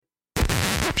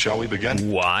Shall we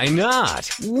begin? Why not?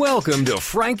 Welcome to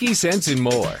Frankie Sense and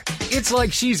More. It's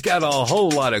like she's got a whole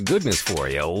lot of goodness for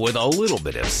you with a little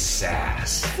bit of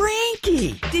sass.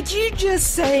 Frankie, did you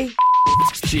just say...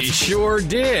 She sure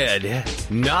did.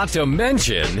 Not to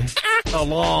mention,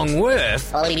 along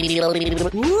with...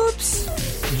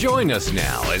 Whoops. Join us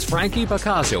now as Frankie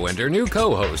Picasso and her new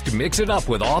co-host mix it up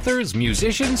with authors,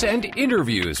 musicians, and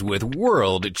interviews with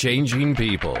world-changing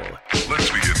people. Let's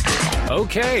begin now.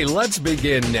 Okay, let's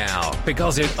begin now,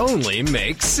 because it only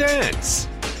makes sense.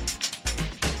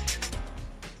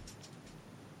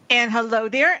 And hello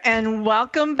there, and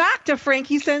welcome back to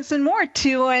Frankie Sense and More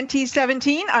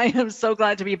 2017. I am so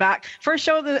glad to be back. First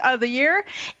show of the year,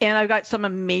 and I've got some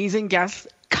amazing guests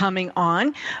coming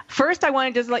on. First, I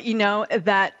wanted to just let you know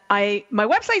that my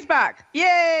website's back.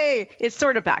 Yay! It's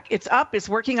sort of back. It's up. It's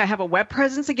working. I have a web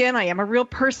presence again. I am a real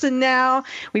person now.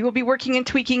 We will be working and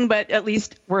tweaking, but at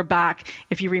least we're back.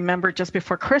 If you remember, just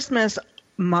before Christmas,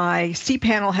 my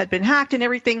cPanel had been hacked and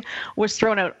everything was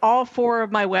thrown out. All 4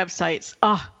 of my websites.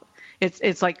 Oh,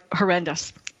 it's like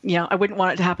horrendous. You know, I wouldn't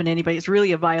want it to happen to anybody. It's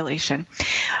really a violation.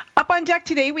 Up on deck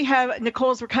today, we have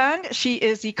Nicole Zweircan. She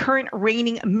is the current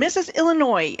reigning Mrs.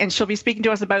 Illinois, and she'll be speaking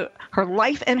to us about her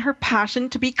life and her passion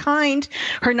to be kind,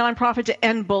 her nonprofit to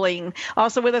end bullying.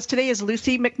 Also with us today is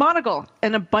Luci McMonagle,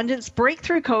 an abundance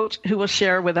breakthrough coach who will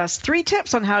share with us 3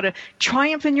 tips on how to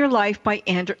triumph in your life by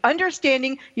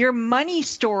understanding your money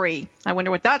story. I wonder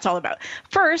what that's all about.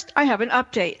 First, I have an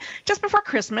update. Just before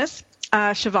Christmas,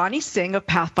 Shivani Singh of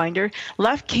Pathfinder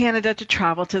left Canada to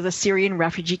travel to the Syrian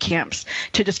refugee camps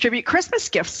to distribute Christmas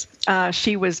gifts.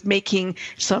 She was making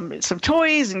some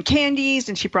toys and candies,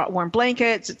 and she brought warm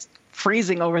blankets. It's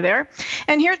freezing over there.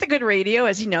 And here at the Good Radio,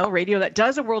 as you know, radio that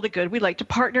does a world of good, we like to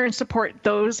partner and support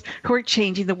those who are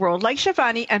changing the world, like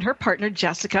Shivani and her partner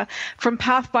Jessica from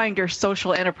Pathfinder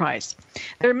Social Enterprise.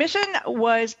 Their mission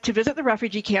was to visit the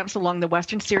refugee camps along the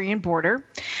western Syrian border,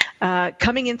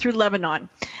 coming in through Lebanon.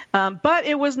 But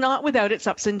it was not without its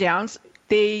ups and downs.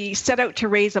 They set out to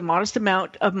raise a modest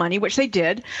amount of money, which they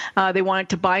did. They wanted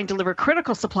to buy and deliver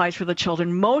critical supplies for the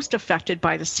children most affected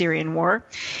by the Syrian war,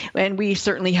 and we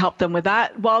certainly helped them with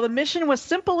that. While the mission was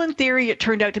simple in theory, it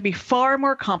turned out to be far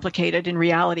more complicated in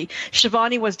reality.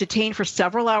 Shivani was detained for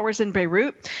several hours in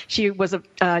Beirut. She was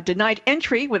denied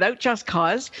entry without just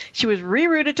cause. She was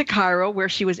rerouted to Cairo, where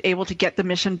she was able to get the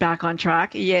mission back on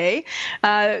track. Yay.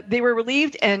 They were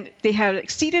relieved, and they had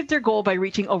exceeded their goal by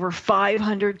reaching over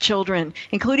 500 children,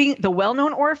 including the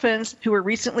well-known orphans who were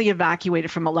recently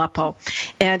evacuated from Aleppo.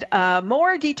 And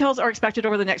more details are expected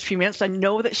over the next few minutes. I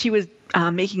know that she was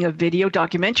making a video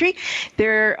documentary.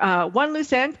 There, one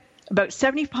loose end, about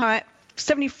 75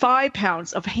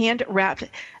 pounds of hand-wrapped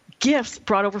gifts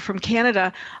brought over from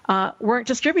Canada weren't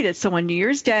distributed. So on New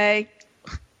Year's Day,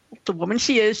 the woman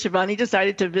she is, Shivani,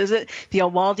 decided to visit the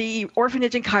Al-Waldi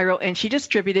orphanage in Cairo, and she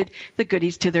distributed the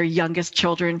goodies to their youngest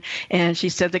children. And she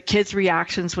said the kids'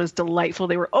 reactions was delightful.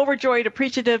 They were overjoyed,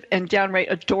 appreciative, and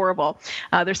downright adorable.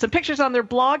 There's some pictures on their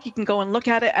blog. You can go and look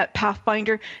at it at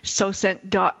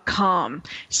pathfindersocent.com.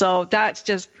 So that's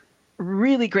just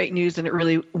really great news, and it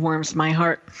really warms my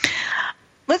heart.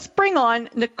 Let's bring on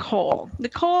Nicole.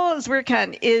 Nicole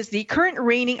Zweircan is the current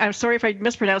reigning, I'm sorry if I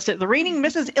mispronounced it, the reigning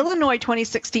Mrs. Illinois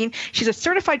 2016. She's a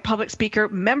certified public speaker,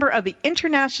 member of the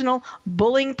International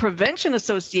Bullying Prevention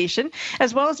Association,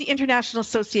 as well as the International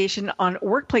Association on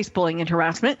Workplace Bullying and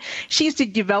Harassment. She's the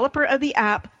developer of the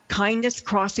app Kindness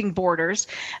Crossing Borders,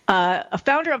 a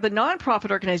founder of the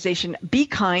nonprofit organization Be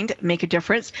Kind, Make a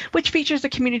Difference, which features the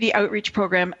community outreach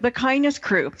program, The Kindness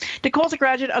Crew. Nicole's a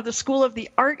graduate of the School of the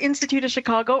Art Institute of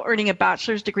Chicago, earning a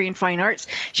bachelor's degree in fine arts.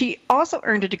 She also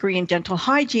earned a degree in dental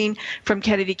hygiene from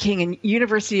Kennedy King and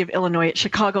University of Illinois at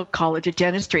Chicago College of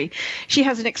Dentistry. She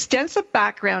has an extensive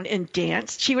background in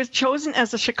dance. She was chosen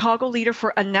as a Chicago leader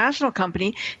for a national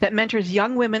company that mentors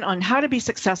young women on how to be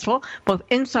successful, both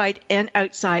inside and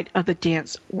outside of the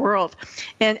dance world.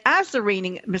 And as the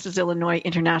reigning Mrs. Illinois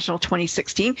International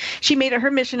 2016, she made it her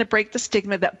mission to break the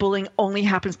stigma that bullying only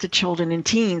happens to children and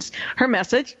teens. Her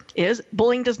message is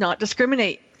bullying does not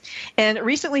discriminate. And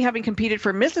recently, having competed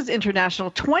for Mrs.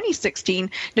 International 2016,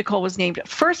 Nicole was named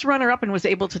first runner-up and was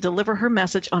able to deliver her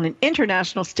message on an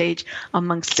international stage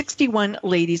among 61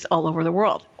 ladies all over the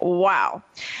world. Wow.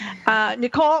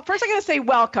 Nicole, first I got to say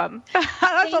welcome.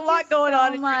 That's a lot going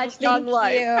on in your young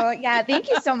life. Thank you. Yeah, thank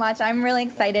you so much. I'm really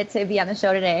excited to be on the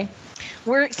show today.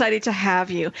 We're excited to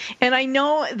have you. And I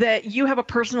know that you have a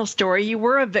personal story. You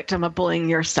were a victim of bullying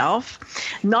yourself,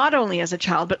 not only as a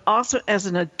child, but also as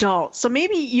an adult. So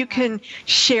maybe you can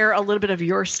share a little bit of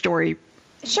your story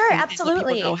Sure, and absolutely.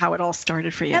 let people know how it all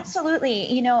started for you.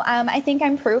 Absolutely. I think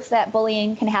I'm proof that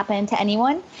bullying can happen to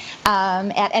anyone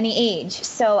at any age.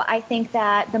 So I think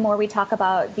that the more we talk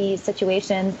about these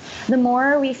situations, the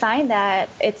more we find that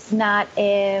it's not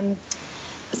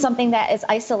something that is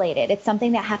isolated. It's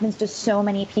something that happens to so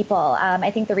many people.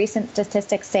 I think the recent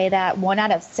statistics say that 1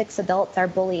 out of 6 adults are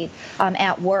bullied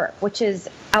at work, which is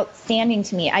outstanding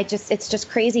to me. It's just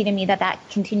crazy to me that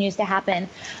continues to happen.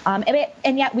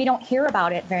 And yet we don't hear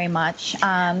about it very much.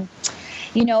 Go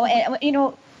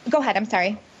ahead. I'm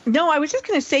sorry. No, I was just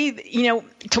going to say,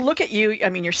 to look at you, I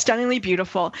mean, you're stunningly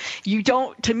beautiful. You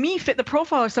don't, to me, fit the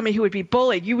profile of somebody who would be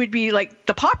bullied. You would be like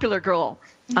the popular girl.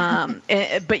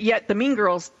 But yet the mean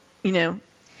girls, and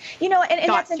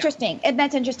that's interesting. And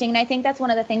that's interesting. And I think that's one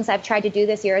of the things I've tried to do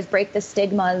this year is break the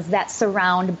stigmas that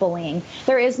surround bullying.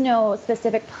 There is no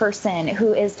specific person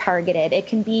who is targeted. It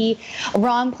can be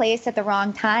wrong place at the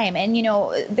wrong time. And,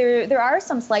 there are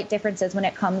some slight differences when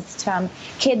it comes to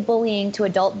kid bullying to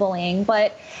adult bullying.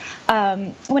 But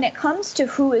when it comes to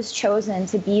who is chosen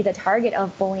to be the target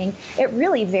of bullying, it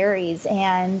really varies.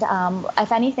 And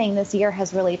if anything, this year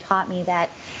has really taught me that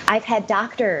I've had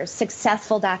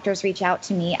successful doctors reach out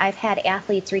to me. I've had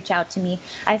athletes reach out to me.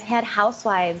 I've had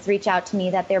housewives reach out to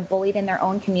me that they're bullied in their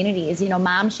own communities.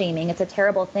 Mom shaming, it's a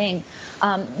terrible thing.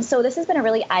 So this has been a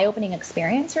really eye-opening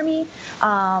experience for me,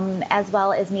 as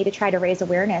well as me to try to raise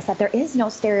awareness that there is no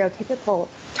stereotypical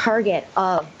target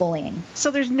of bullying.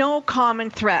 So there's no common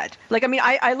thread. Like, I mean,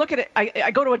 I look at it,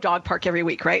 I go to a dog park every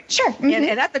week, right? Sure. Mm-hmm.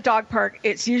 And at the dog park,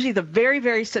 it's usually the very,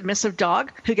 very submissive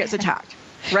dog who gets attacked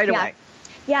right away.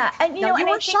 Yeah. And, you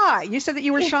were shy. You said that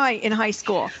you were shy in high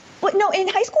school. Well, no, in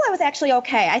high school, I was actually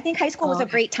okay. I think high school was a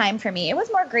great time for me. It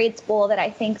was more grade school that I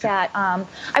think that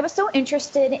I was so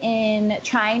interested in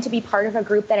trying to be part of a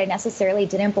group that I necessarily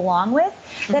didn't belong with,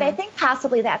 that I think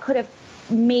possibly that could have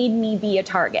made me be a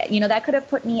target. That could have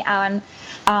put me on,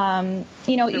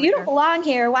 you don't belong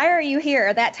here. Why are you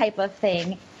here? That type of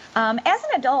thing. As an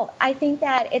adult, I think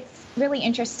that it's really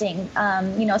interesting.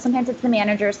 Sometimes it's the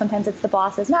managers, sometimes it's the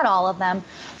bosses, not all of them,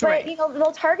 but,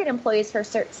 they'll target employees for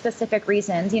specific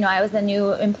reasons. I was a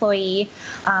new employee.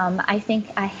 I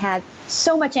think I had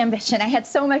so much ambition. I had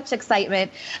so much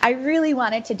excitement. I really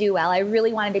wanted to do well. I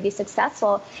really wanted to be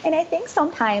successful. And I think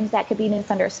sometimes that could be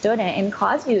misunderstood and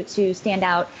cause you to stand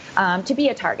out, to be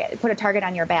a target, put a target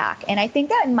on your back. And I think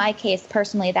that in my case,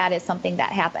 personally, that is something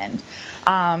that happened.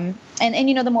 And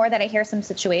the more that I hear some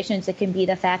situations, it can be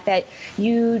the fact that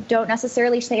you don't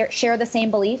necessarily share the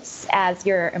same beliefs as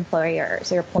your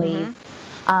employers, your employees.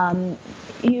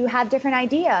 You have different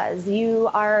ideas. You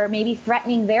are maybe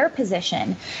threatening their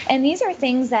position. And these are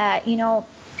things that,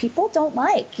 people don't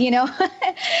like,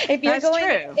 if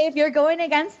you're going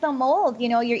against the mold,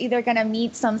 you're either going to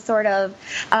meet some sort of,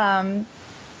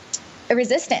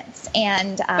 resistance.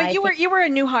 And but you were a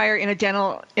new hire in a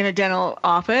dental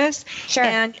office. Sure.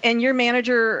 And your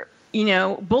manager,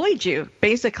 bullied you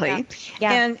basically.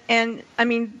 Yeah. And I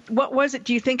mean, what was it?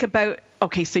 Do you think about?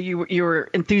 Okay, so you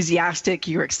were enthusiastic,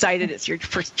 you were excited. It's your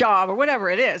first job or whatever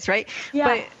it is, right?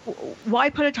 Yeah. But why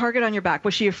put a target on your back?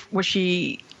 Was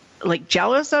she like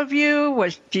jealous of you? I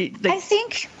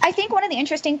think one of the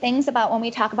interesting things about when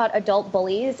we talk about adult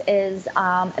bullies is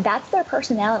that's their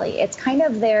personality. It's kind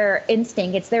of their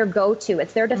instinct. It's their go-to.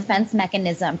 It's their defense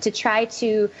mechanism to try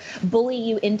to bully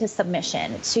you into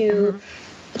submission, to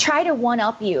try to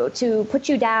one-up you, to put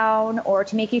you down, or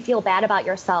to make you feel bad about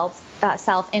yourself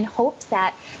in hopes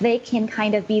that they can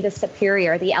kind of be the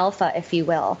superior, the alpha, if you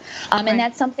will. And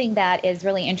that's something that is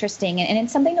really interesting. And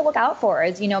it's something to look out for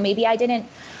is, maybe I didn't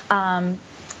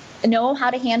know how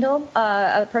to handle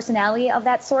a personality of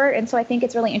that sort. And so I think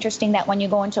it's really interesting that when you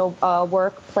go into a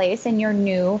workplace and you're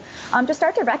new, to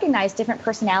start to recognize different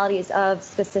personalities of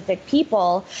specific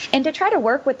people and to try to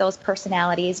work with those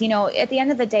personalities. At the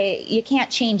end of the day, you can't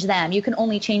change them. You can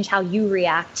only change how you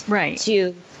react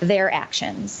to their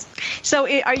actions. So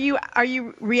are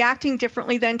you reacting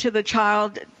differently then to the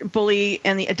child bully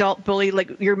and the adult bully?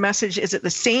 Like, your message, is it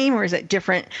the same or is it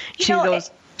different to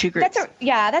those two groups?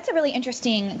 That's a really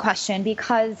interesting question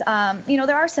because,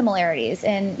 there are similarities,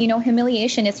 and,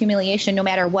 humiliation is humiliation no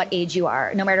matter what age you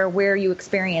are, no matter where you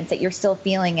experience it, you're still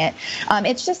feeling it.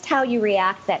 It's just how you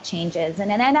react that changes.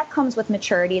 And that comes with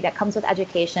maturity, that comes with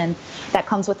education, that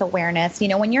comes with awareness.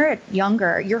 When you're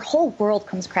younger, your whole world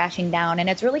comes crashing down, and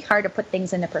it's really hard to put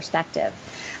things into perspective.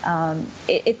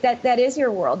 That is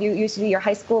your world. You see your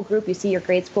high school group, you see your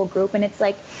grade school group, and it's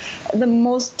like the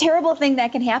most terrible thing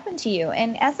that can happen to you.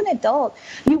 And as as an adult,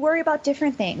 you worry about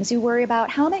different things. You worry about,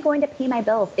 how am I going to pay my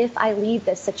bills if I leave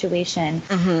this situation?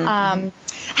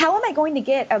 How am I going to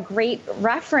get a great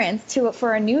reference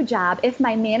for a new job if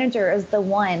my manager is the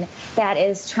one that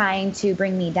is trying to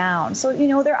bring me down? So,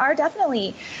 there are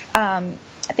definitely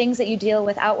things that you deal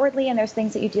with outwardly, and there's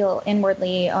things that you deal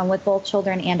inwardly with both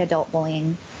children and adult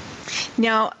bullying.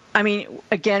 Now, I mean,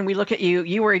 again, we look at you.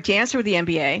 You were a dancer with the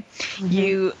NBA.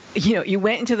 You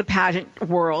went into the pageant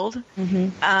world.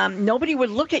 Nobody would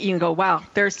look at you and go, "Wow,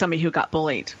 there's somebody who got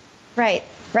bullied." Right.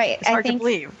 It's hard to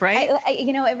believe, right?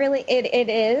 It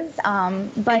is.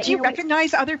 But do you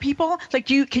recognize other people? Like,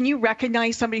 can you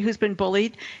recognize somebody who's been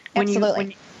bullied?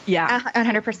 Absolutely. Yeah.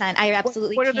 100%. I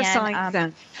absolutely can. What are the signs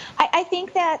then? I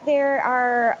think that there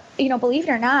are, believe it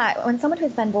or not, when someone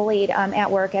who's been bullied at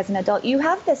work as an adult, you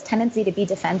have this tendency to be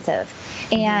defensive.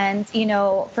 And,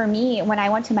 for me, when I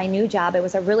went to my new job, it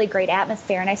was a really great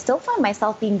atmosphere. And I still found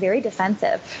myself being very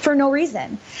defensive for no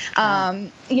reason.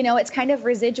 It's kind of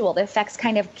residual. The effects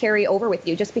kind of carry over with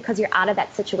you. Just because you're out of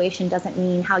that situation doesn't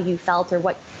mean how you felt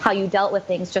or how you dealt with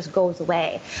things just goes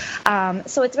away.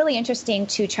 So it's really interesting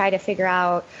to try to figure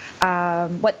out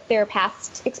what their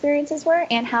past experiences were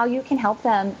and how you can help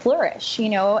them flourish,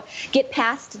 get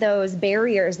past those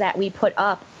barriers that we put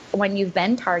up when you've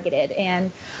been targeted.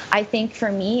 And I think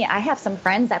for me, I have some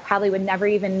friends that probably would never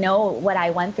even know what I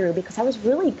went through because I was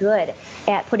really good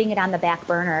at putting it on the back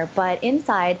burner. But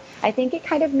inside, I think it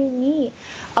kind of made me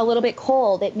a little bit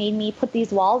cold. It made me put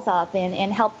these walls up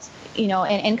and helped,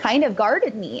 and kind of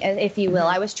guarded me, if you will.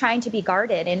 I was trying to be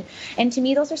guarded. And to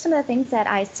me, those are some of the things that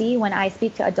I see when I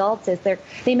speak to adults is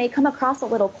they may come across a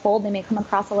little cold, they may come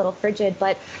across a little frigid,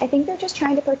 but I think they're just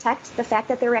trying to protect the fact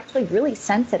that they're actually really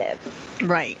sensitive.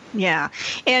 Right. Yeah.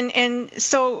 And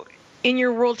so in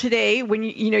your world today, when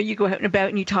you go out and about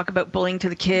and you talk about bullying to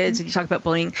the kids and you talk about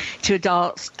bullying to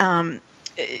adults,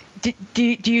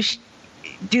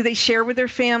 do they share with their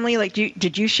family? Like,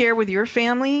 did you share with your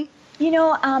family?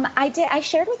 I did. I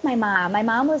shared with my mom. My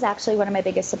mom was actually one of my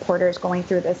biggest supporters going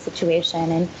through this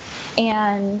situation.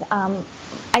 And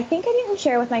I think I didn't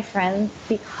share with my friends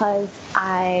because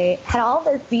I had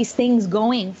all these things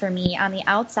going for me on the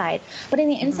outside. But on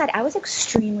the inside, I was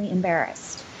extremely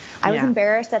embarrassed. I was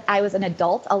embarrassed that I was an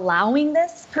adult allowing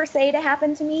this, per se, to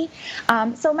happen to me.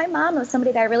 So my mom was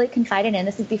somebody that I really confided in.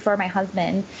 This is before my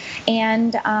husband.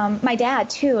 And my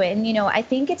dad, too. And, I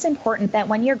think it's important that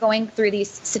when you're going through these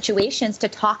situations to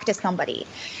talk to somebody,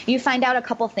 you find out a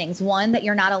couple things. One, that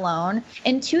you're not alone.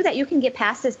 And two, that you can get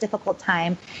past this difficult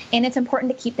time. And it's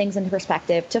important to keep things into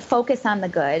perspective, to focus on the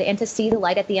good, and to see the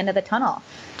light at the end of the tunnel.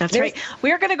 That's right.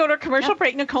 We are going to go to a commercial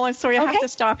break, Nicole. I'm sorry, I have to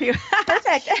stop you.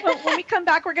 Perfect. When we come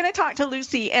back, we're going to talk to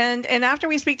Luci, and after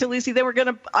we speak to Luci, then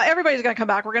everybody's going to come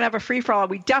back. We're going to have a free-for-all.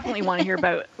 We definitely want to hear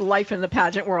about life in the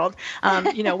pageant world.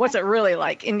 What's it really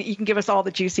like? And you can give us all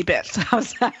the juicy bits.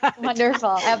 How's that?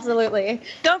 Wonderful. Absolutely.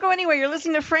 Don't go anywhere. You're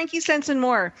listening to Frankie Sense and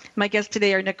More. My guests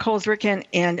today are Nicole Zweircan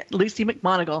and Luci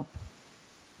McMonagle.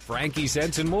 Frankie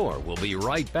Sense and More will be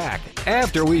right back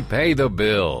after we pay the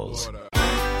bills.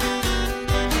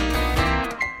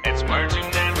 It's words you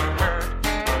never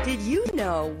heard. Did you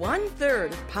know 1/3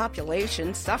 of the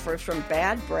population suffers from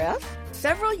bad breath?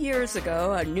 Several years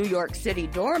ago, a New York City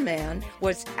doorman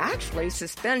was actually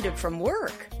suspended from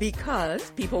work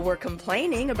because people were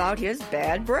complaining about his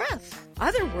bad breath.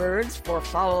 Other words for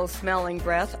foul-smelling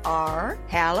breath are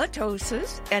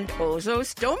halitosis and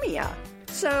ozostomia.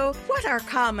 So, what are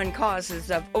common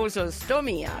causes of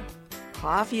ozostomia?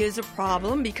 Coffee is a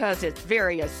problem because it's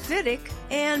very acidic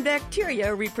and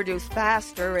bacteria reproduce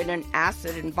faster in an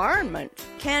acid environment.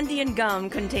 Candy and gum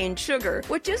contain sugar,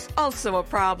 which is also a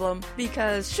problem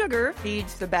because sugar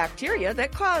feeds the bacteria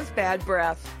that cause bad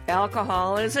breath.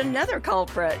 Alcohol is another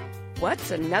culprit.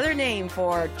 What's another name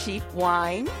for cheap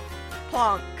wine?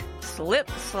 Plonk,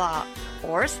 slip slop,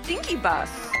 or stinky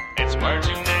bus. It's words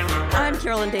you never heard. I'm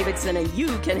Carolyn Davidson, and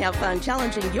you can have fun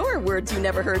challenging your words you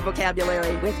never heard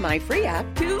vocabulary with my free app,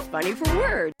 Too Funny for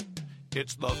Words.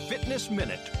 It's the Fitness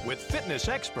Minute with fitness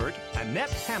expert Annette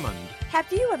Hammond.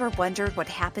 Have you ever wondered what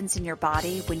happens in your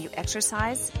body when you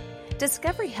exercise?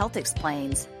 Discovery Health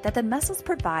explains that the muscles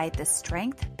provide the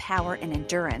strength, power, and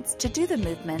endurance to do the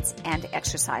movements and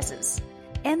exercises.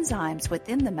 Enzymes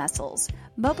within the muscles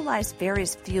mobilize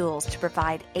various fuels to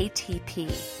provide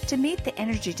ATP to meet the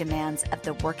energy demands of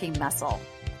the working muscle.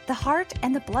 The heart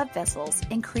and the blood vessels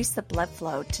increase the blood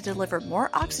flow to deliver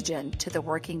more oxygen to the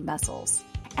working muscles.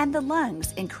 And the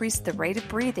lungs increase the rate of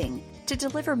breathing to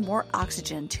deliver more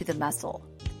oxygen to the muscle.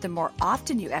 The more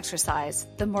often you exercise,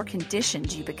 the more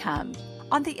conditioned you become.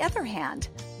 On the other hand,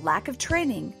 lack of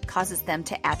training causes them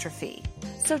to atrophy.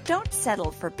 So don't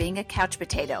settle for being a couch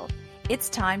potato. It's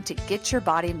time to get your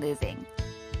body moving.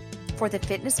 For the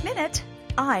Fitness Minute,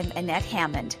 I'm Annette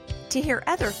Hammond. To hear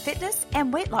other fitness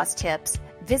and weight loss tips,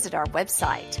 visit our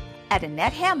website at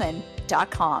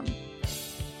AnnetteHammond.com.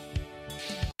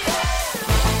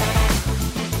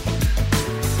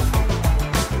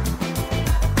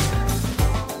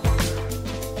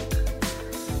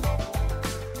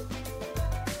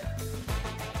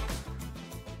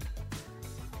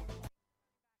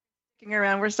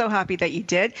 Around. We're so happy that you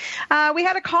did. We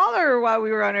had a caller while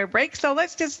we were on our break, so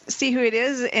let's just see who it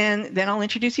is, and then I'll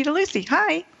introduce you to Lucy.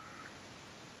 Hi.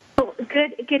 Oh,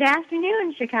 good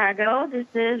afternoon, Chicago. This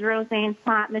is Roseanne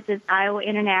Plot, Mrs. Iowa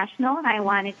International, and I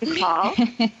wanted to call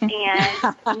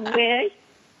and wish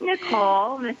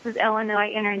Nicole, Mrs.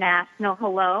 Illinois International,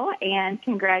 hello, and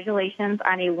congratulations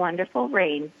on a wonderful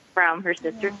reign from her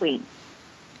sister Queen.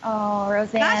 Oh,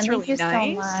 Roseanne, That's really thank you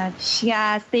nice. so much.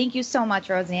 Yes, thank you so much,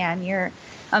 Roseanne. You're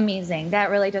amazing. That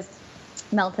really just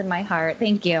melted my heart.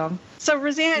 Thank you. So,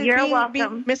 Roseanne, You're being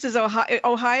welcome. Mrs.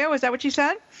 Ohio, is that what you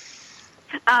said?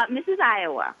 Mrs.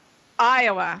 Iowa.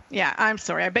 Iowa. Yeah, I'm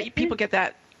sorry. I bet people get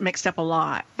that mixed up a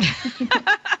lot,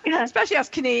 especially us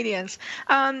Canadians.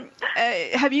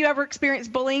 Have you ever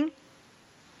experienced bullying?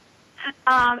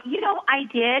 I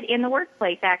did in the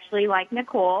workplace, actually, like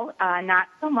Nicole, not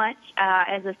so much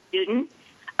as a student.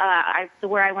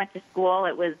 Where I went to school,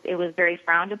 it was very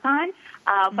frowned upon.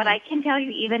 But I can tell you,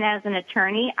 even as an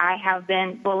attorney, I have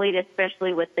been bullied,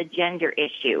 especially with the gender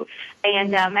issue.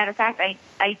 And matter of fact,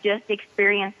 I just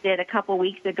experienced it a couple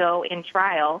weeks ago in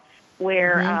trial,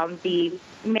 where the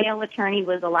male attorney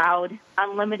was allowed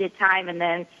unlimited time, and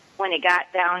then when it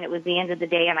got down, it was the end of the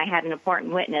day, and I had an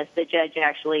important witness. The judge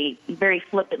actually very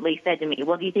flippantly said to me,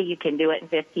 "Well, do you think you can do it in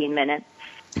 15 minutes?"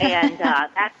 And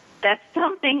that's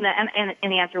something that, and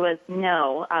the answer was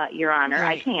no, Your Honor,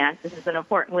 Right. I can't. This is an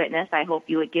important witness. I hope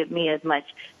you would give me as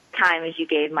much time as you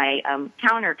gave my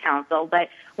counter counsel. But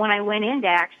when I went in to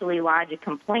actually lodge a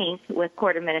complaint with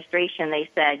court administration, they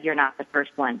said, "You're not the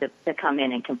first one to come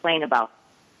in and complain about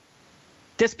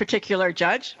This particular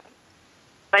judge?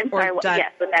 I'm sorry,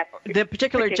 yes, with that The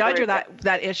particular judge or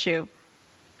that issue?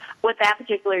 With that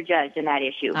particular judge and that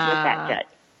issue, with that judge.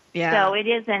 Yeah. So it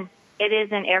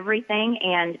isn't everything,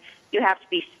 and you have to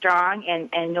be strong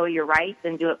and know your rights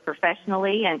and do it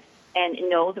professionally and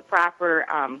know the proper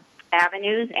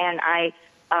avenues. And I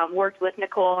worked with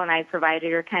Nicole, and I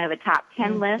provided her kind of a top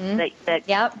 10 list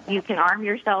that you can arm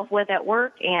yourself with at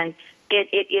work, and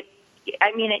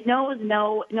it knows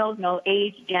no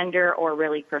age, gender, or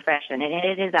really profession, and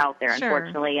it is out there, Sure.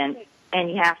 unfortunately, and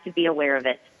you have to be aware of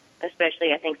it,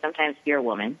 especially, I think, sometimes if you're a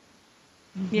woman.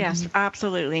 Yes,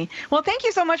 absolutely. Well, thank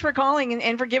you so much for calling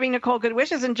and for giving Nicole good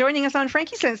wishes and joining us on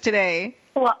Frankie Sense today.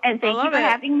 Well, and thank you love for it.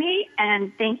 having me,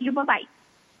 and thank you. Bye-bye.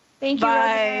 Thank you,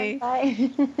 Bye.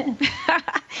 Roseanne.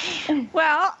 Bye.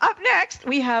 Well, up next,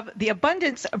 we have the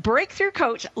Abundance Breakthrough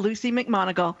Coach, Luci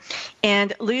McMonagle.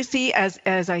 And Lucy, as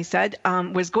I said,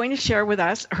 was going to share with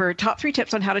us her top 3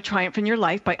 tips on how to triumph in your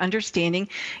life by understanding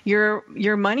your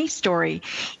money story.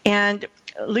 And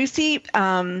Lucy,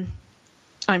 I'm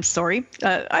sorry.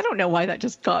 I don't know why that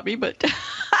just got me, but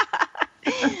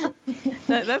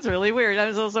that's really weird.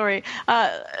 I'm so sorry.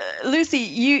 Lucy,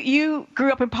 you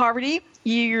grew up in poverty.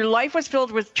 Your life was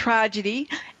filled with tragedy,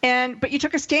 but you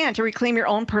took a stand to reclaim your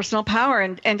own personal power.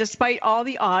 And despite all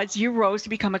the odds, you rose to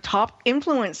become a top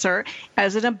influencer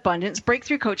as an abundance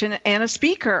breakthrough coach and a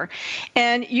speaker.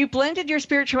 And you blended your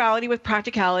spirituality with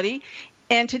practicality.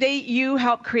 And today you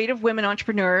help creative women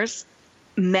entrepreneurs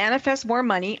manifest more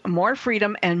money, more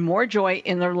freedom, and more joy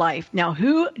in their life. Now,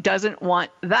 who doesn't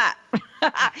want that?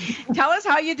 Tell us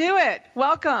how you do it.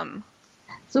 Welcome.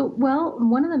 So, well,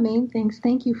 one of the main things,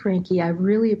 thank you, Frankie. I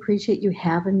really appreciate you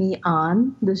having me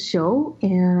on the show.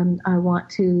 And I want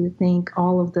to thank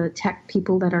all of the tech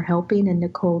people that are helping, and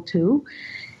Nicole too.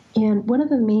 And one of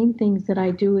the main things that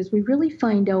I do is we really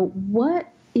find out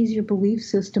what is your belief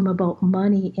system about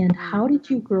money and how did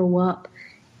you grow up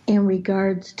in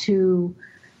regards to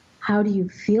how do you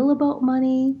feel about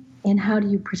money and how do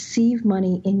you perceive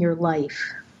money in your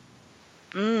life?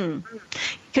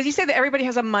 Because you say that everybody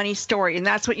has a money story, and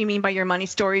that's what you mean by your money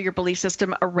story, your belief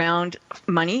system around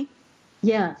money?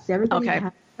 Yes, everybody has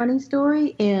a money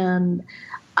story, and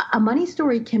a money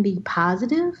story can be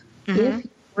positive if you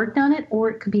worked on it, or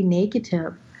it could be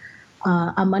negative.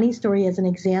 A money story, as an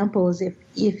example, is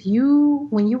if you,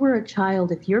 when you were a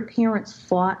child, if your parents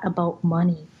fought about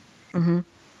money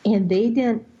and they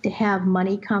didn't have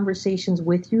money conversations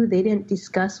with you, they didn't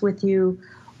discuss with you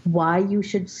why you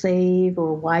should save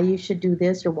or why you should do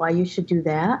this or why you should do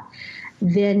that,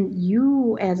 then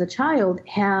you as a child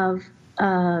have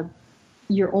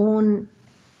your own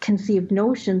conceived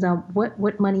notions on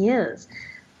what money is.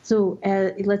 So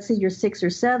let's say you're 6 or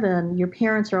 7, your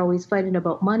parents are always fighting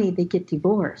about money, they get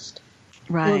divorced.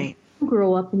 Right. Well, you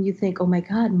grow up and you think, oh my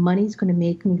God, money's going to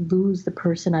make me lose the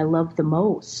person I love the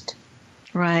most.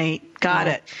 Right. Got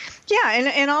it. Yeah.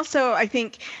 And also I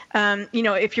think,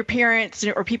 if your parents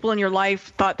or people in your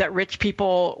life thought that rich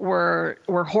people were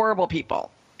horrible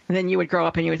people, then you would grow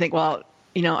up and you would think, well,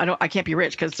 I can't be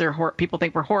rich because people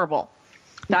think we're horrible.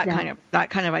 That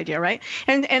kind of idea, right?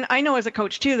 And I know as a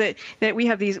coach too that we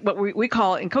have these what we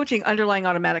call in coaching underlying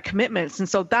automatic commitments, and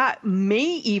so that may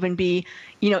even be,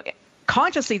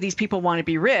 consciously these people want to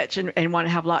be rich and want to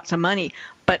have lots of money,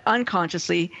 but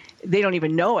unconsciously they don't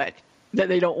even know it that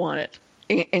they don't want it,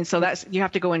 and so you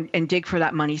have to go and dig for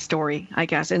that money story, I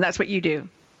guess, and that's what you do.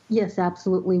 Yes,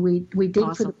 absolutely. We dig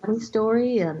Awesome. for the money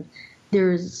story, and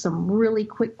there's some really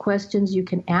quick questions you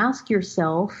can ask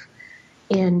yourself.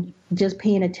 And just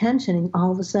paying attention, and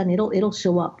all of a sudden it'll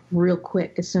show up real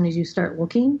quick as soon as you start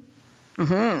looking.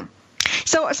 Mm-hmm.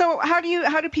 So how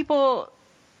do people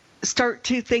start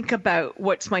to think about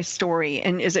what's my story?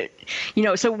 And is it,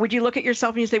 so would you look at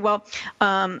yourself and you say, well,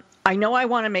 I know I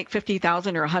want to make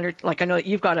 50,000 or 100. Like I know that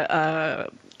you've got a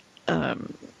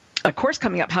course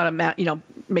coming up how to make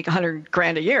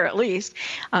 $100,000 a year at least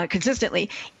consistently,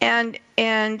 and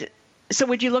so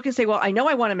would you look and say, well, I know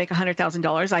I want to make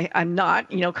 $100,000. I'm not,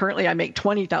 currently I make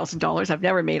 $20,000. I've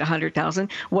never made $100,000.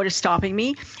 What is stopping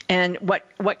me? And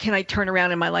what can I turn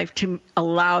around in my life to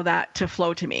allow that to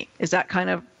flow to me? Is that kind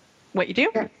of what you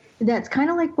do? That's kind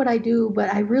of like what I do, but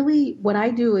what I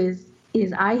do is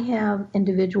I have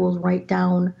individuals write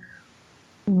down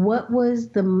what was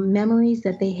the memories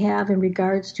that they have in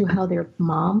regards to how their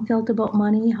mom felt about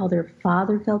money, how their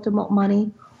father felt about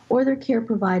money, or their care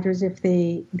providers if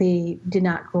they did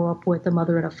not grow up with a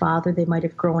mother and a father. They might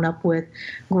have grown up with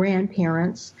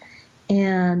grandparents.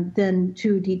 And then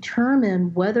to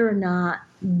determine whether or not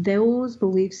those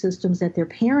belief systems that their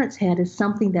parents had is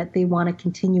something that they want to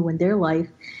continue in their life.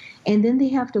 And then they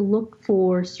have to look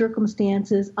for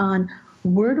circumstances on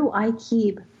where do I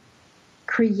keep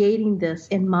creating this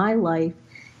in my life.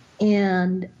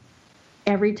 And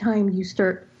every time you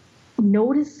start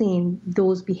noticing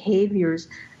those behaviors,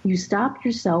 you stop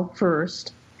yourself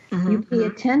first. Mm-hmm. You pay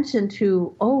attention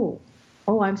to, oh,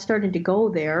 I'm starting to go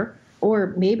there.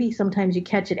 Or maybe sometimes you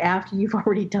catch it after you've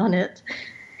already done it.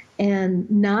 And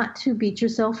not to beat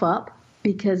yourself up,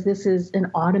 because this is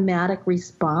an automatic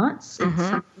response. Mm-hmm. It's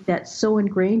something that's so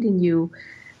ingrained in you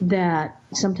that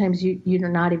sometimes you're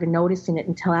not even noticing it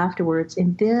until afterwards.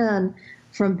 And then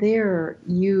from there,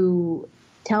 you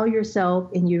tell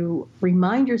yourself and you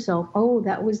remind yourself, oh,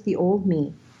 that was the old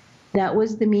me. That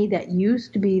was the me that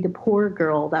used to be the poor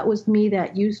girl. That was me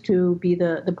that used to be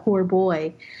the poor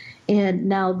boy. And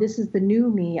now this is the new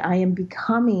me. I am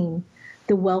becoming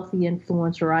the wealthy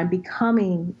influencer. I'm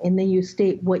becoming, and then you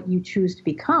state what you choose to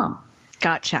become.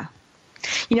 Gotcha.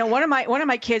 One of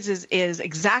my kids is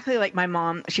exactly like my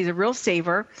mom. She's a real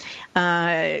saver.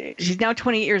 She's now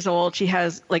 28 years old. She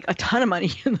has like a ton of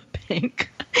money in the bank.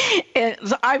 And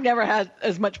so I've never had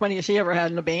as much money as she ever had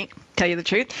in the bank, tell you the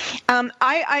truth.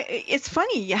 It's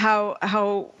funny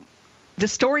how the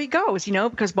story goes,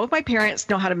 because both my parents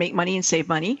know how to make money and save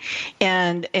money.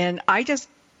 And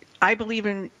I believe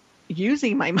in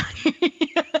using my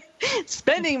money,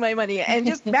 spending my money, and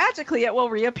just magically it will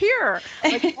reappear.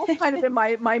 Like, that's kind of been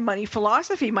my money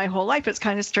philosophy my whole life. It's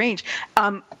kind of strange.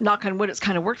 Knock on wood, it's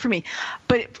kind of worked for me.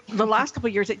 But the last couple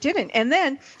of years it didn't. And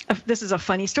then, this is a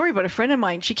funny story, but a friend of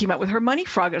mine, she came out with her money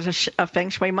frog. It was a feng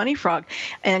shui money frog.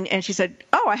 And she said,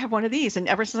 oh, I have one of these. And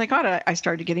ever since I got it, I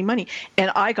started getting money.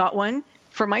 And I got one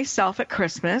for myself at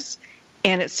Christmas.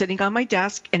 And it's sitting on my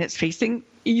desk, and it's facing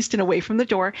east and away from the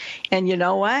door. And you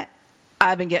know what?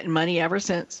 I've been getting money ever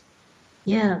since.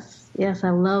 Yes,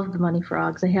 I love the money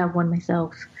frogs. I have one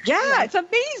myself. Yeah, it's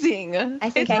amazing.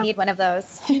 I think I need one of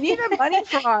those. You need a money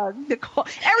frog, Nicole.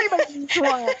 Everybody needs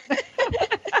one.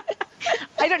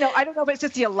 I don't know, but it's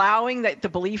just the allowing that the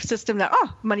belief system that,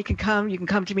 money can come, you can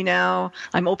come to me now,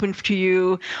 I'm open to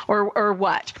you, or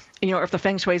what, or if the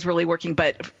feng shui is really working,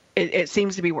 but it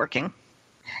seems to be working.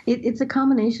 It's a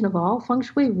combination of all. Feng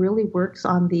Shui really works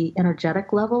on the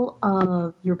energetic level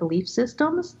of your belief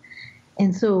systems.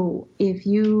 And so if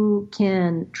you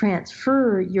can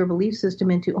transfer your belief system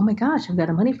into, oh my gosh, I've got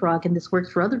a money frog and this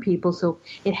works for other people, so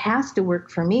it has to work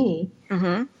for me,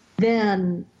 mm-hmm.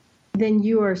 then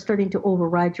you are starting to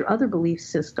override your other belief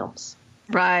systems.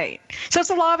 Right. So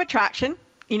it's a law of attraction.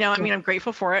 I'm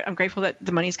grateful for it. I'm grateful that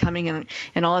the money's coming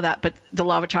and all of that. But the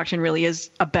law of attraction really is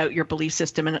about your belief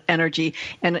system and energy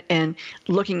and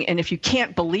looking. And if you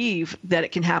can't believe that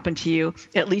it can happen to you,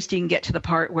 at least you can get to the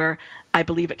part where I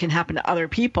believe it can happen to other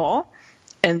people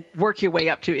and work your way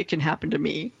up to it can happen to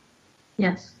me.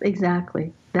 Yes,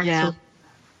 exactly. That's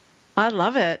I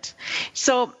love it.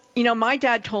 So, my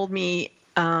dad told me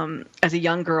as a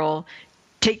young girl,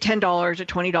 take $10 or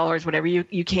 $20, whatever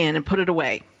you can, and put it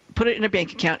away. Put it in a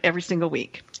bank account every single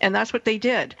week. And that's what they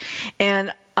did.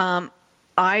 And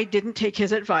I didn't take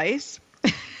his advice,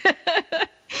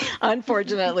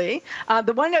 unfortunately.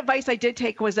 The one advice I did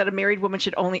take was that a married woman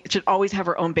should always have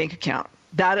her own bank account.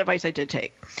 That advice I did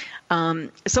take.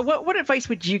 So what advice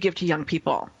would you give to young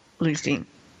people, Luci?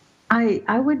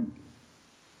 I would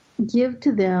give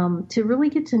to them to really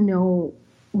get to know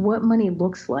what money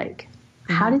looks like.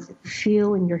 How does it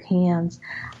feel in your hands?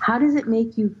 How does it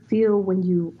make you feel when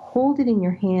you hold it in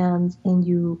your hands and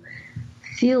you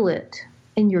feel it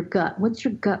in your gut? What's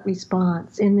your gut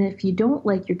response? And if you don't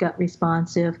like your gut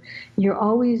response, if you're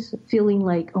always feeling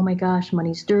like, oh my gosh,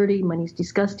 money's dirty, money's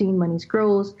disgusting, money's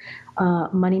gross,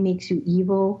 money makes you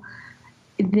evil,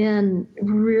 then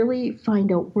really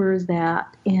find out where is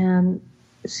that and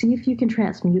see if you can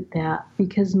transmute that,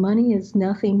 because money is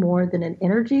nothing more than an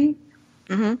energy.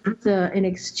 It's an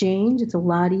exchange. It's a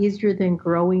lot easier than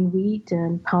growing wheat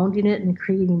and pounding it and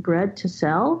creating bread to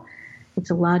sell.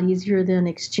 It's a lot easier than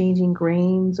exchanging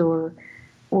grains or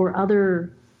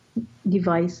other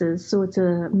devices. So it's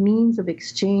a means of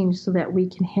exchange so that we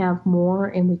can have more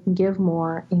and we can give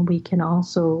more and we can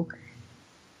also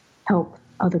help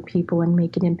other people and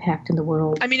make an impact in the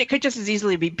world. I mean, it could just as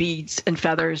easily be beads and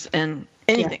feathers and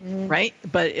anything, right?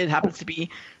 But it happens to be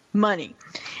money,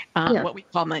 what we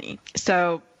call money.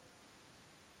 So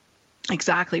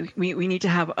exactly, we need to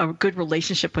have a good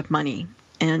relationship with money.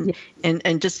 And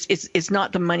just it's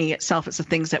not the money itself, it's the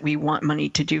things that we want money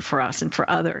to do for us and for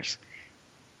others.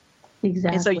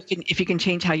 Exactly. And so if you can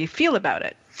change how you feel about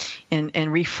it and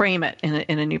reframe it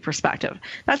in a new perspective.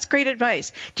 That's great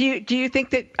advice. Do you think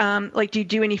that do you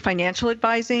do any financial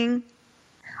advising?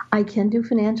 I can do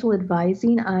financial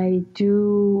advising. I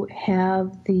do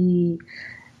have the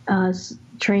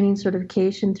training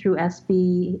certification through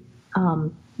SB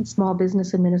Small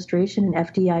Business Administration and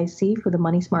FDIC for the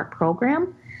Money Smart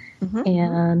program.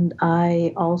 And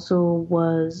I also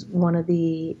was one of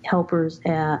the helpers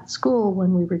at school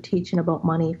when we were teaching about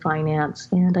money, finance,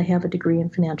 and I have a degree in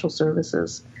financial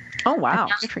services. Oh, wow.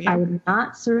 Good for you. I'm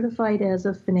not certified as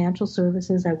a financial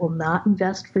services. I will not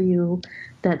invest for you.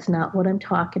 That's not what I'm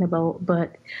talking about,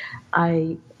 but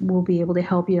I will be able to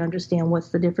help you understand what's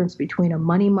the difference between a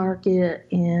money market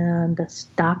and a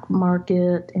stock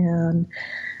market, and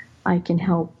I can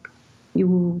help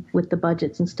you with the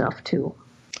budgets and stuff too.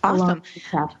 Awesome.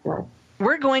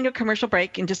 We're going to a commercial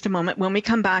break in just a moment. When we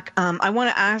come back, I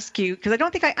want to ask you, because I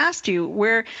don't think I asked you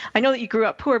where, I know that you grew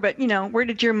up poor, but where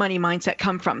did your money mindset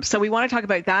come from? So we want to talk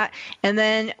about that. And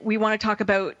then we want to talk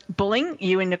about bullying.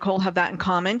 You and Nicole have that in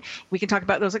common. We can talk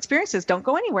about those experiences. Don't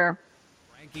go anywhere.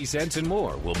 Frankie Cents and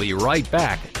More. We'll be right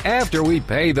back after we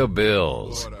pay the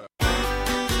bills.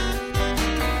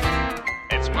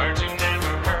 It's words you never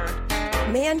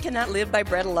heard. Man cannot live by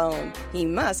bread alone. He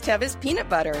must have his peanut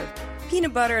butter.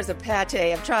 Peanut butter is a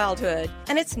pate of childhood,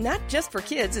 and it's not just for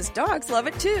kids, as dogs love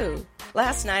it too.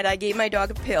 Last night I gave my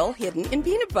dog a pill hidden in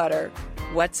peanut butter.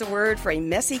 What's a word for a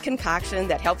messy concoction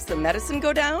that helps the medicine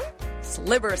go down?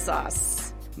 Sliver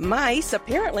sauce. Mice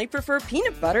apparently prefer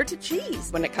peanut butter to cheese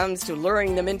when it comes to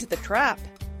luring them into the trap.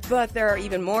 But there are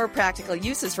even more practical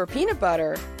uses for peanut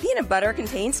butter. Peanut butter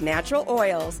contains natural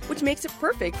oils, which makes it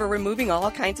perfect for removing all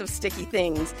kinds of sticky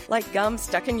things, like gum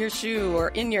stuck in your shoe or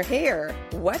in your hair.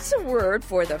 What's a word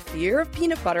for the fear of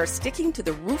peanut butter sticking to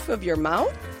the roof of your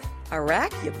mouth?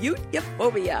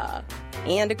 Arachnophobia.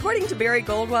 And according to Barry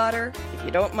Goldwater, if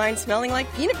you don't mind smelling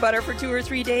like peanut butter for 2 or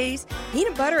 3 days,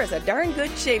 peanut butter is a darn good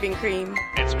shaving cream.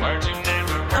 It's words you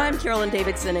never heard. I'm Carolyn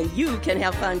Davidson, and you can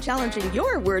have fun challenging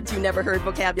your words you never heard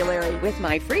vocabulary with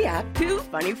my free app, Too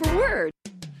Funny for Words.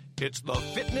 It's the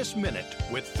Fitness Minute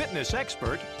with fitness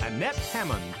expert Annette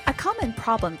Hammond. A common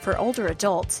problem for older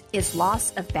adults is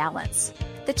loss of balance.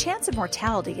 The chance of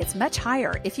mortality is much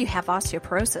higher if you have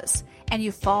osteoporosis and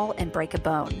you fall and break a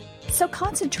bone. So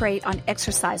concentrate on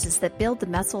exercises that build the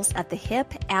muscles at the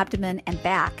hip, abdomen, and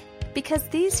back, because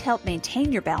these help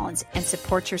maintain your balance and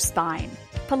support your spine.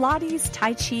 Pilates,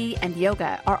 Tai Chi, and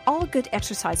yoga are all good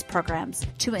exercise programs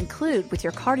to include with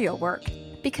your cardio work,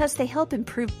 because they help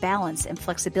improve balance and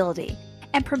flexibility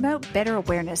and promote better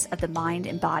awareness of the mind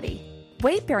and body.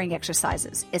 Weight-bearing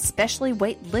exercises, especially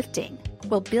weightlifting,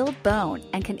 will build bone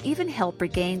and can even help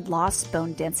regain lost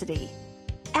bone density.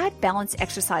 Add balance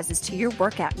exercises to your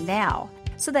workout now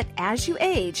so that as you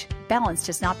age, balance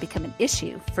does not become an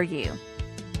issue for you.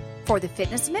 For the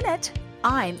Fitness Minute,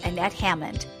 I'm Annette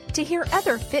Hammond. To hear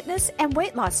other fitness and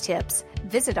weight loss tips,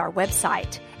 visit our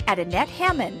website at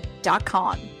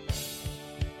AnnetteHammond.com.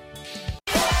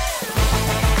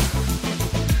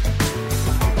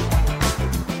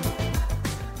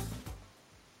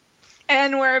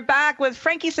 And we're back with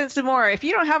Frankie Sense and More. If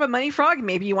you don't have a money frog,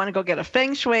 maybe you want to go get a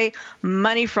Feng Shui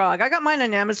money frog. I got mine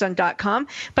on Amazon.com,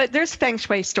 but there's Feng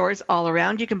Shui stores all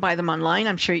around. You can buy them online.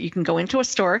 I'm sure you can go into a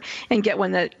store and get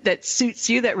one that suits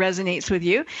you, that resonates with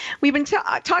you. We've been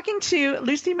talking to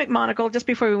Luci McMonagle just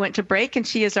before we went to break, and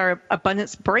she is our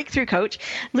abundance breakthrough coach.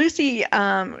 Luci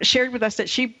shared with us that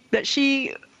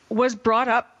she was brought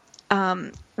up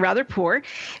rather poor.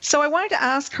 So I wanted to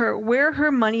ask her where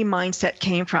her money mindset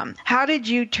came from. How did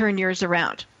you turn yours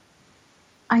around?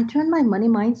 I turned my money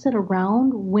mindset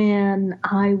around when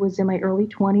I was in my early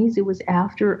 20s. It was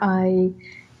after I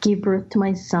gave birth to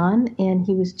my son, and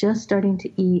he was just starting to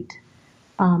eat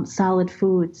solid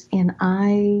foods. And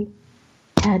I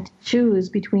had to choose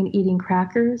between eating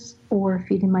crackers or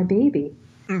feeding my baby.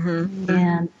 Mm-hmm.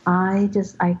 And I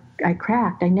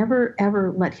cracked. I never,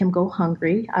 ever let him go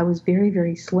hungry. I was very,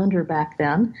 very slender back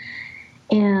then.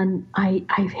 And I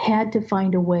had to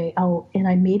find a way out. And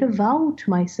I made a vow to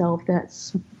myself that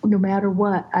no matter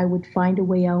what, I would find a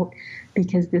way out,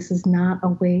 because this is not a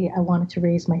way I wanted to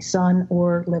raise my son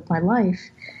or live my life.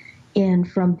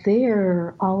 And from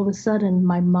there, all of a sudden,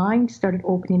 my mind started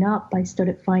opening up. I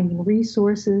started finding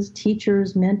resources,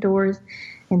 teachers, mentors,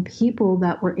 and people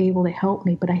that were able to help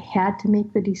me. But I had to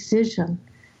make the decision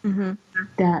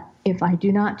that if I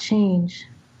do not change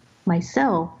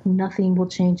myself, nothing will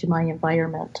change in my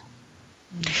environment.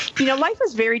 You know, life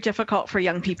is very difficult for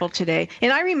young people today.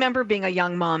 And I remember being a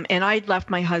young mom, and I'd left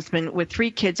my husband with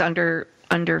 3 kids under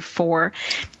 4.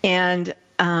 And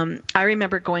I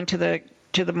remember going to the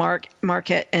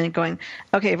market and going,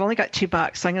 okay, I've only got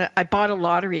 $2. So I bought a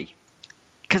lottery,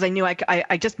 because I knew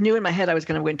I just knew in my head I was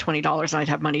going to win $20 and I'd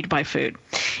have money to buy food.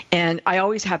 And I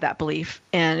always had that belief,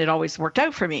 and it always worked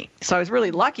out for me. So I was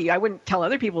really lucky. I wouldn't tell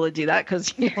other people to do that,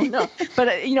 because, but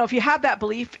if you have that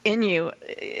belief in you,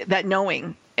 that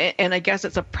knowing, and I guess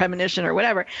it's a premonition or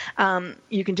whatever,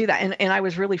 you can do that. And I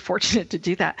was really fortunate to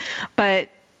do that. But,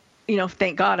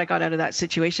 thank God I got out of that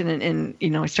situation and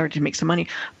I started to make some money.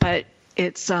 But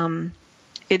it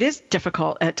is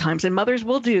difficult at times, and mothers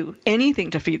will do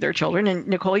anything to feed their children. And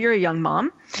Nicole, you're a young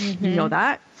mom. Mm-hmm. You know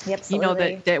that. Absolutely. You know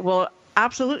that we'll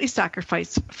absolutely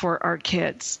sacrifice for our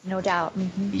kids. No doubt.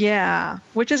 Mm-hmm. Yeah,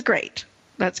 which is great.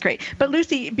 That's great. But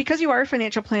Luci, because you are a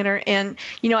financial planner, and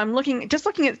I'm looking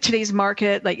at today's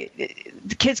market, like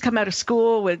the kids come out of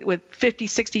school with $50,000,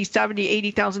 $60,000,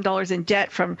 $70,000, $80,000 in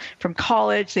debt from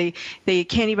college. They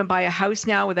can't even buy a house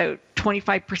now without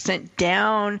 25%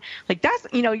 down. Like that's,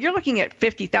 you're looking at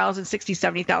 $50,000,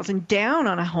 $60,000, $70,000 down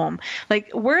on a home.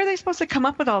 Like, where are they supposed to come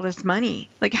up with all this money?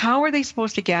 Like, how are they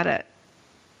supposed to get it?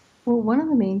 Well, one of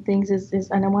the main things is,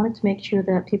 and I wanted to make sure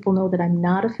that people know that I'm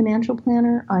not a financial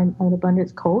planner. I'm an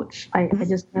abundance coach. I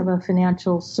just have a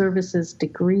financial services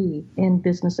degree in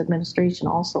business administration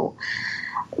also.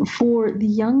 For the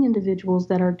young individuals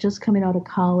that are just coming out of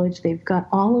college, they've got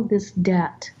all of this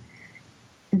debt.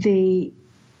 The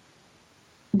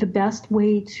best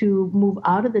way to move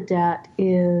out of the debt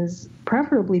is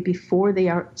preferably before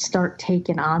they start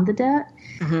taking on the debt,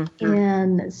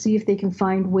 and see if they can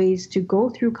find ways to go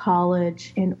through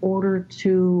college in order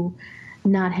to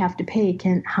not have to pay.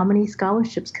 How many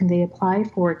scholarships can they apply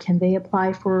for? Can they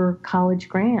apply for college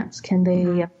grants? Can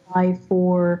they apply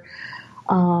for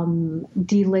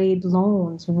delayed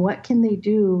loans? What can they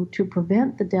do to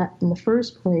prevent the debt in the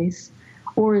first place,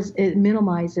 or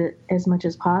minimize it as much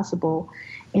as possible?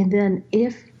 And then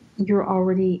if you're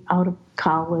already out of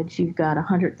college, you've got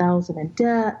 $100,000 in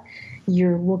debt,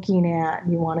 you're looking at,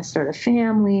 you want to start a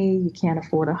family, you can't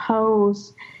afford a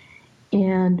house,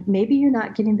 and maybe you're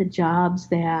not getting the jobs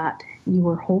that you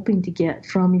were hoping to get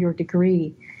from your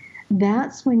degree.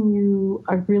 That's when you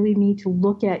really need to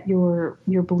look at your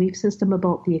belief system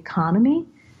about the economy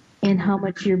and how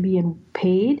much you're being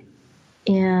paid,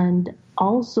 and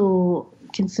also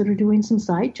consider doing some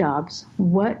side jobs.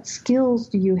 What skills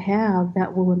do you have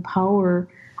that will empower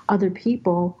other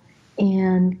people,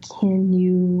 and can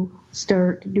you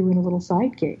start doing a little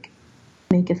side gig?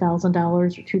 Make $1,000 or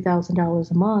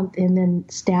 $2,000 a month, and then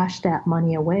stash that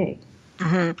money away.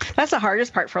 Mm-hmm. That's the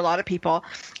hardest part for a lot of people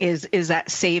is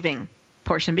that saving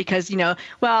portion because,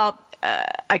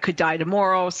 I could die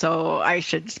tomorrow, so I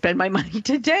should spend my money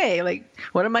today. Like,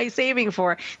 what am I saving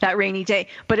for that rainy day?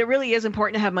 But it really is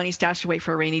important to have money stashed away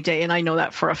for a rainy day, and I know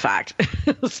that for a fact.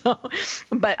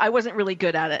 But I wasn't really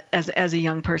good at it as a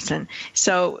young person.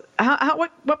 So,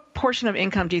 what portion of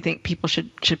income do you think people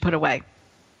should put away?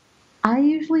 I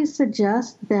usually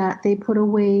suggest that they put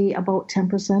away about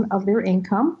 10% of their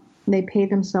income. They pay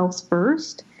themselves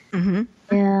first. Mm-hmm.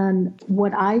 And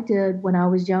what I did when I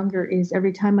was younger is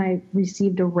every time I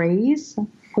received a raise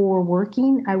for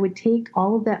working, I would take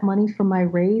all of that money from my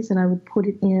raise and I would put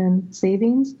it in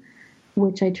savings,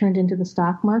 which I turned into the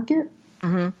stock market.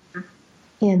 Mm-hmm.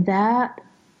 And that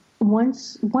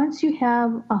once you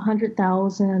have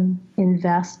 $100,000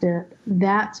 invested,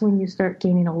 that's when you start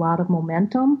gaining a lot of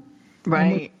momentum. Right.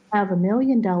 And when you have $1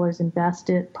 million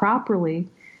invested properly,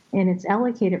 and it's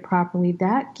allocated properly,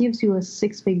 that gives you a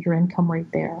 6-figure income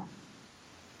right there.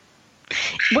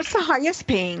 What's the highest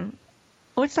paying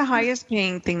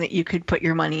thing that you could put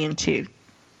your money into?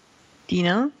 Do you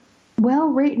know? Well,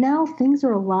 right now things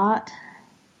are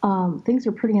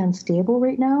pretty unstable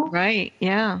right now. Right.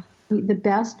 Yeah. The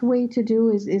best way to do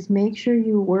is make sure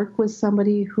you work with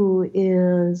somebody who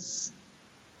is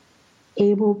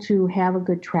able to have a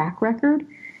good track record,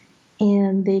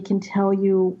 and they can tell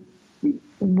you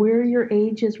where your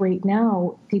age is right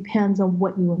now depends on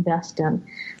what you invest in.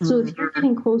 Mm-hmm. So if you're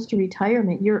getting close to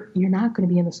retirement, you're not going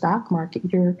to be in the stock market.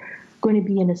 You're going to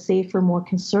be in a safer, more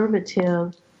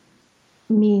conservative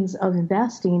means of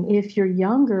investing. If you're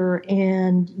younger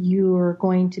and you're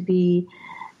going to be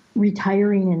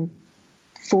retiring in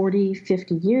 40,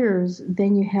 50 years,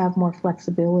 then you have more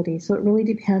flexibility. So it really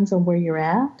depends on where you're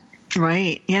at.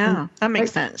 Right. Yeah, that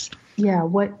makes sense. Yeah,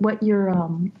 what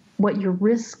your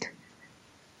risk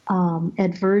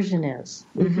adversion is.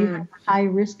 Mm-hmm. If you have high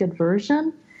risk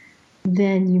aversion,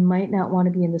 then you might not want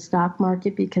to be in the stock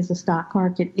market because the stock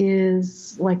market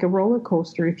is like a roller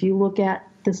coaster. If you look at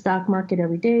the stock market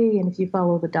every day and if you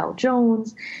follow the Dow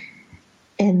Jones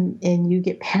and you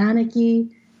get panicky,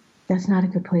 that's not a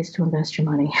good place to invest your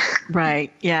money.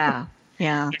 Right. Yeah.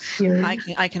 Yeah.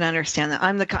 I can understand that.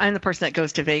 I'm the person that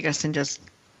goes to Vegas and just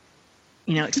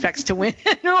expects to win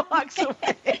and walks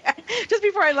away. Just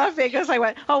before I left Vegas, I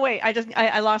went, oh, wait,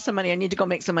 I lost some money. I need to go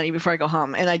make some money before I go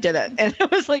home. And I did it. And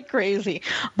it was like crazy.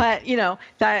 But,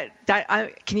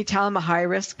 can you tell I'm a high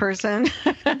risk person?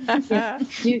 Not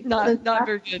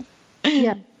very good.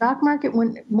 Yeah. Stock market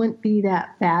wouldn't be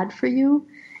that bad for you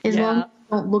as long as you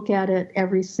don't look at it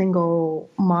every single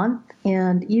month.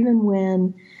 And even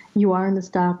when you are in the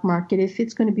stock market, if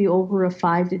it's going to be over a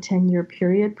 5 to 10 year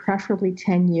period, preferably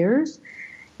 10 years,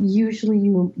 usually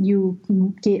you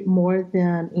get more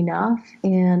than enough.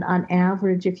 And on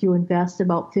average, if you invest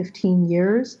about 15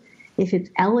 years, if it's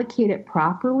allocated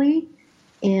properly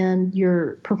and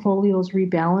your portfolio is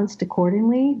rebalanced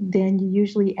accordingly, then you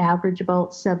usually average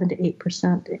about 7 to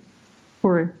 8%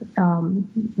 for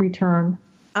return.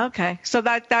 Okay. So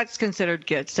that's considered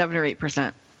good, 7 or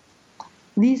 8%.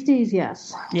 These days,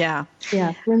 yes. Yeah.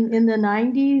 Yeah. In the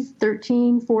 90s,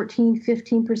 13, 14,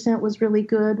 15% was really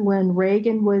good. When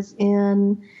Reagan was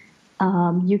in,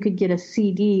 you could get a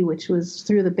CD, which was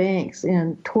through the banks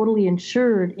and totally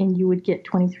insured, and you would get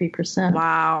 23%.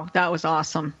 Wow. That was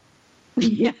awesome.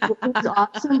 Yeah. It was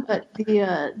awesome, but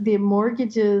the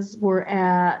mortgages were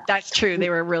at... That's true. They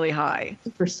were really high.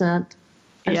 Percent.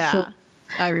 Yeah. So,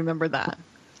 I remember that.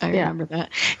 I remember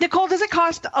that. Nicole, does it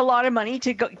cost a lot of money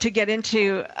to get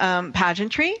into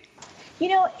pageantry?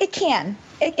 It can.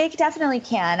 It definitely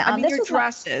can. I mean, your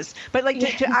dresses, but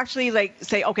to actually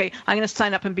say, okay, I'm going to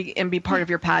sign up and be part of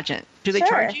your pageant. Do they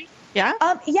charge you? Yeah?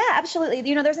 Yeah, absolutely.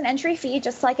 There's an entry fee,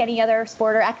 just like any other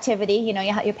sport or activity.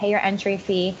 You pay your entry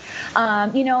fee.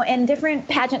 And different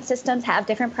pageant systems have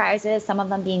different prizes, some of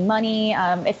them being money.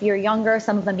 If you're younger,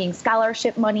 some of them being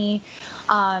scholarship money.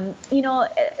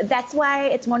 That's why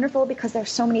it's wonderful because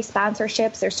there's so many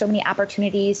sponsorships. There's so many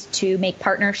opportunities to make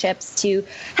partnerships to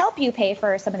help you pay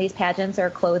for some of these pageants or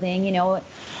clothing.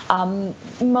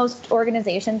 Most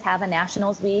organizations have a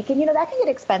nationals week, and that can get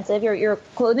expensive. You're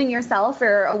clothing yourself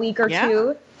for a week or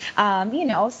two.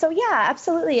 So yeah,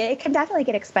 absolutely, it can definitely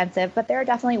get expensive, but there are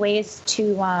definitely ways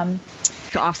to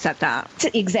offset that.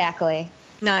 Exactly.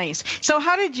 Nice. So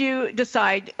how did you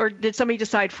decide, or did somebody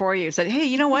decide for you? Said, hey,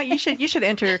 you know what? You should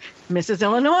enter Mrs.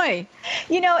 Illinois.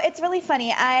 It's really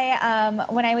funny. I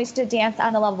when I used to dance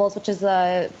on the Lovables, which is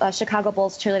the Chicago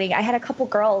Bulls cheerleading, I had a couple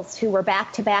girls who were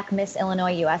back-to-back Miss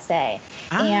Illinois USA.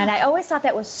 And I always thought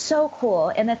that was so cool.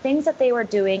 And the things that they were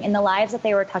doing and the lives that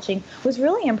they were touching was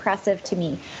really impressive to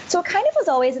me. So it kind of was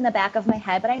always in the back of my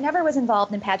head, but I never was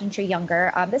involved in pageantry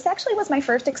younger. This actually was my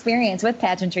first experience with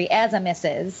pageantry as a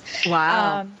Mrs.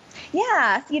 Wow.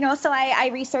 So I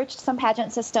researched some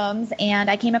pageant systems, and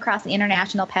I came across the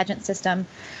International Pageant System,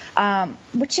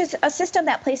 which is a system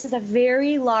that places a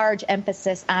very large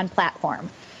emphasis on platform.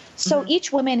 So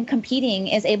each woman competing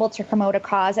is able to promote a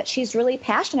cause that she's really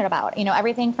passionate about,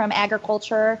 everything from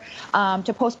agriculture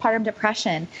to postpartum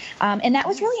depression. And that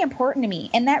was really important to me.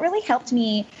 And that really helped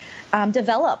me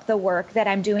develop the work that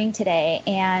I'm doing today,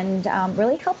 and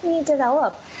really helped me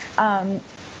develop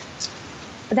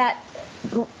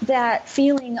that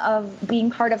feeling of being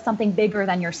part of something bigger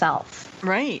than yourself.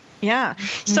 Right. Yeah.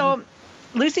 So,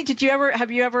 Luci,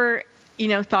 have you ever,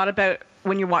 thought about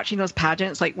when you're watching those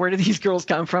pageants, like, where do these girls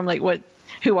come from? Like,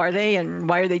 who are they, and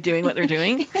why are they doing what they're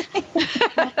doing?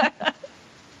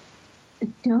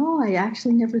 No, I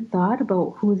actually never thought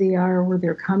about who they are or where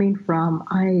they're coming from.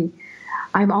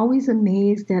 I'm always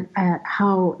amazed at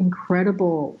how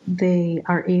incredible they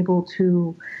are able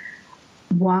to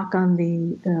walk on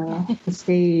the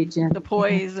stage, and the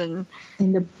poise and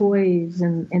the poise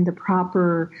and the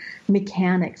proper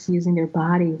mechanics, using their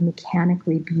body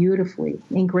mechanically beautifly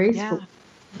and gracefully.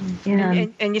 Yeah.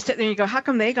 And you sit there and you go, how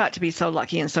come they got to be so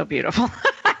lucky and so beautiful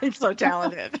and so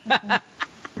talented? I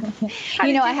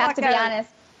have to be honest.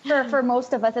 For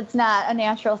most of us, it's not a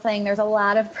natural thing. There's a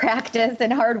lot of practice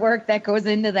and hard work that goes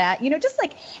into that. Just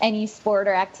like any sport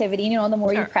or activity, the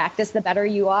more you practice, the better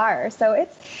you are. So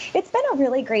it's been a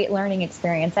really great learning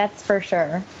experience, that's for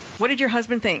sure. What did your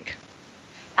husband think?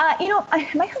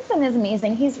 My husband is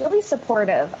amazing. He's really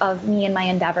supportive of me and my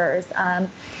endeavors.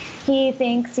 He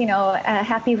thinks, a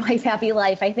happy wife, happy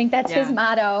life. I think that's his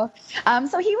motto.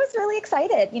 So he was really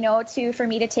excited, for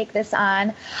me to take this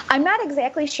on. I'm not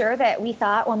exactly sure that we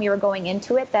thought when we were going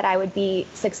into it that I would be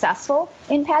successful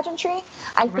in pageantry.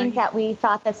 I think that we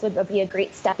thought this would be a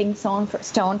great stepping stone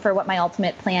for what my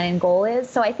ultimate plan and goal is.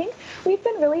 So I think we've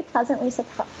been really pleasantly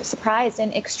surprised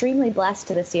and extremely blessed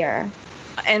this year.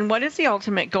 And what is the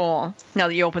ultimate goal now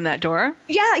that you open that door?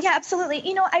 Yeah, absolutely.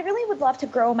 I really would love to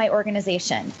grow my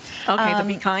organization. Okay, the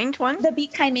Be Kind one? The Be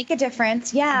Kind, Make a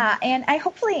Difference, yeah. And I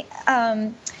hopefully,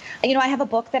 I have a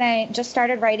book that I just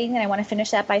started writing, and I want to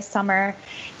finish that by summer.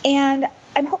 And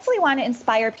I hopefully want to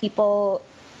inspire people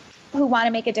who want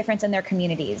to make a difference in their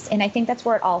communities. And I think that's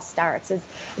where it all starts, is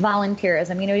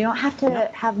volunteerism. You don't have to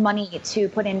have money to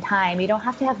put in time. You don't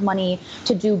have to have money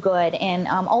to do good. And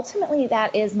ultimately,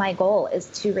 that is my goal, is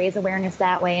to raise awareness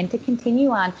that way and to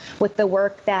continue on with the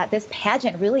work that this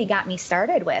pageant really got me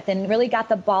started with and really got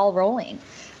the ball rolling.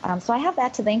 So I have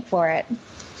that to thank for it.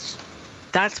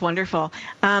 That's wonderful.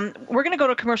 We're going to go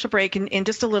to a commercial break in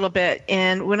just a little bit.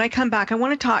 And when I come back, I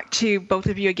want to talk to both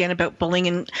of you again about bullying.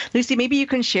 And Luci, maybe you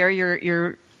can share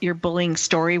your bullying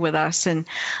story with us, and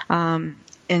how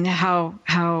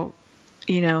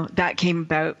that came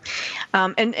about,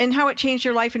 and how it changed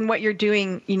your life and what you're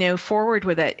doing, forward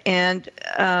with it. And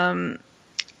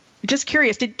just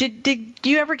curious, did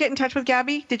you ever get in touch with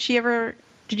Gabby? Did you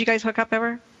guys hook up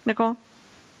ever, Nicole?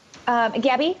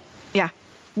 Gabby? Yeah.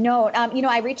 No,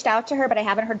 I reached out to her, but I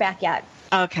haven't heard back yet.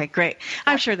 Okay, great.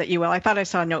 I'm sure that you will. I thought I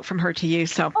saw a note from her to you,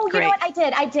 so great. You know what?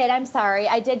 I did. I'm sorry.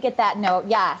 I did get that note,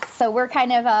 yes. So we're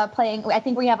kind of playing. I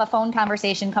think we have a phone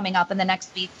conversation coming up in the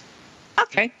next week.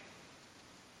 Okay.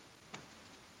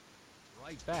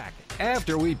 Right back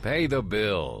after we pay the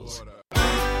bills.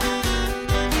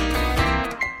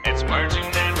 It's words you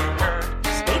never heard.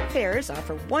 State fairs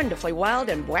offer wonderfully wild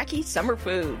and wacky summer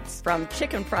foods. From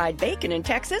chicken fried bacon in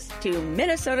Texas to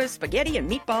Minnesota spaghetti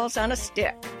and meatballs on a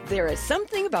stick. There is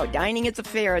something about dining at the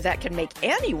fair that can make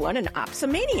anyone an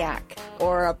opsomaniac,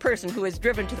 or a person who is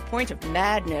driven to the point of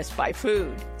madness by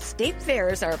food. State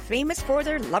fairs are famous for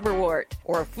their liverwort,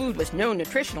 or food with no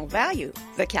nutritional value.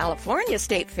 The California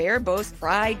State Fair boasts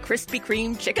fried Krispy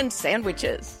Kreme chicken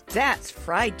sandwiches. That's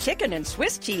fried chicken and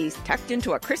Swiss cheese tucked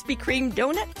into a Krispy Kreme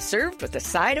donut served with a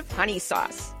side of honey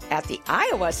sauce. At the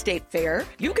Iowa State Fair,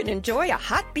 you can enjoy a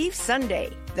hot beef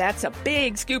sundae. That's a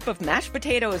big scoop of mashed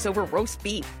potatoes over roast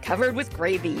beef, covered with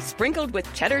gravy, sprinkled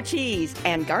with cheddar cheese,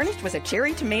 and garnished with a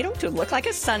cherry tomato to look like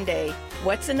a sundae.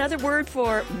 What's another word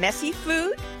for messy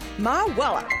food?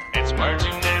 Ma-walla. It's words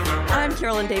you never heard. I'm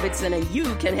Carolyn Davidson, and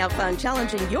you can have fun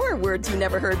challenging your words you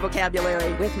never heard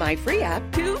vocabulary with my free app,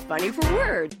 Too Funny for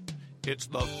Words. It's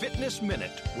the Fitness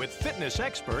Minute with fitness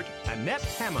expert Annette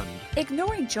Hammond.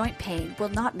 Ignoring joint pain will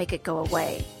not make it go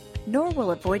away, nor will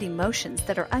avoiding motions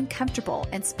that are uncomfortable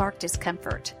and spark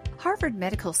discomfort. Harvard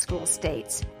Medical School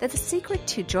states that the secret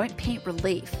to joint pain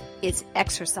relief is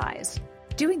exercise.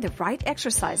 Doing the right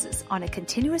exercises on a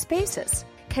continuous basis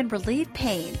can relieve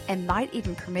pain and might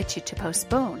even permit you to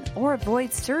postpone or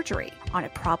avoid surgery on a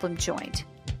problem joint.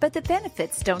 But the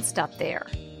benefits don't stop there.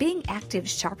 Being active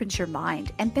sharpens your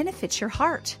mind and benefits your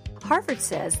heart. Harvard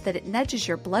says that it nudges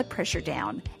your blood pressure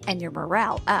down and your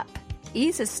morale up,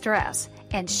 eases stress,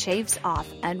 and shaves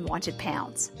off unwanted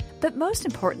pounds. But most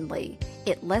importantly,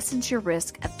 it lessens your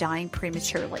risk of dying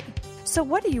prematurely. So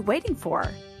what are you waiting for?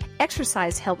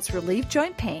 Exercise helps relieve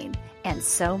joint pain and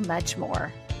so much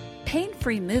more.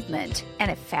 Pain-free movement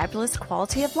and a fabulous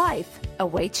quality of life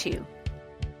await you.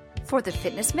 For the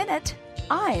Fitness Minute,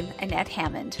 I'm Annette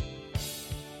Hammond.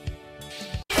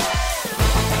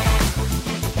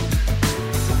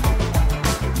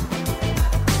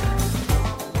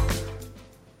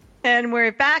 And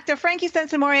we're back to Frankie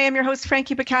Sense and More. I am your host,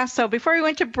 Frankie Picasso. Before we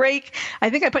went to break, I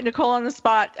think I put Nicole on the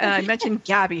spot. I mentioned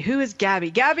Gabby. Who is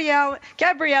Gabby?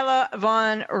 Gabriella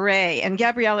Von Ray. And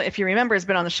Gabriella, if you remember, has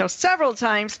been on the show several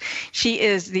times. She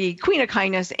is the queen of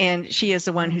kindness, and she is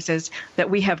the one who says that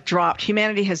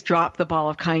humanity has dropped the ball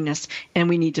of kindness, and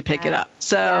we need to pick it up.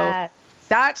 So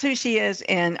that's who she is,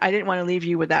 and I didn't want to leave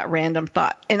you with that random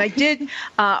thought. And I did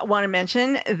want to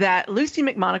mention that Luci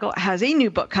McMonagle has a new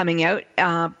book coming out,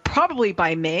 probably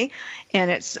by May,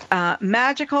 and it's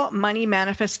Magical Money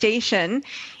Manifestation.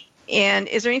 And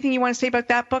is there anything you want to say about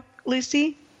that book,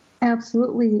 Luci?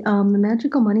 Absolutely. The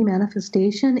Magical Money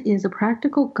Manifestation is a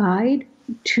practical guide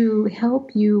to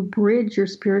help you bridge your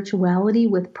spirituality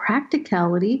with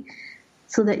practicality,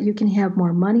 so that you can have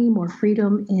more money, more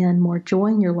freedom, and more joy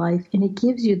in your life. And it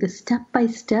gives you the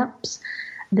step-by-steps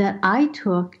that I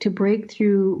took to break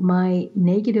through my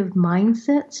negative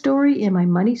mindset story and my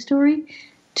money story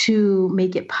to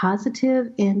make it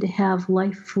positive and to have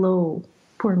life flow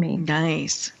for me.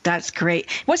 Nice. That's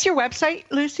great. What's your website,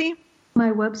 Luci?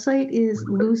 My website is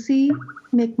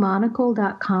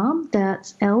lucimcmonagle.com.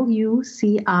 That's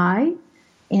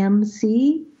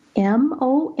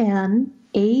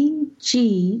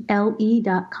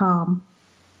LuciMcMonagle.com.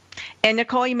 And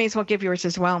Nicole, you may as well give yours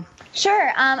as well.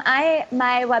 Sure. My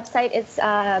website is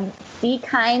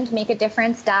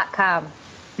bekindmakeadifference.com.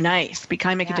 Nice.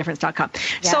 Bekindmakeadifference.com.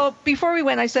 Yeah. So before we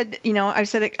went, I've said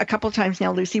it a couple of times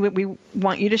now, Luci, we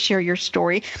want you to share your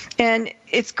story. And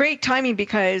it's great timing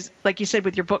because, like you said,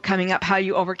 with your book coming up, how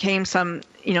you overcame some,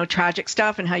 tragic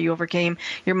stuff and how you overcame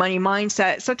your money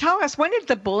mindset. So tell us, when did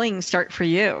the bullying start for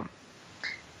you?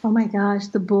 Oh my gosh,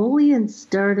 the bullying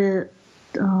started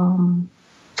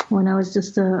when I was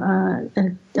just a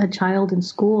child in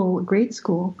school, grade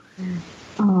school.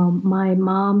 My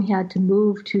mom had to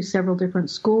move to several different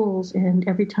schools, and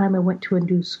every time I went to a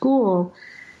new school,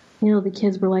 the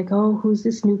kids were like, "Oh, who's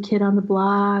this new kid on the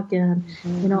block?" And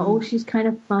 "Oh, she's kind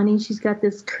of funny. She's got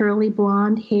this curly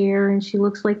blonde hair, and she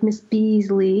looks like Miss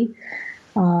Beasley."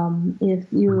 If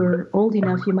you were old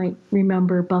enough, you might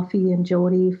remember Buffy and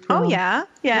Jody. Oh, yeah.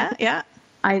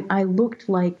 I looked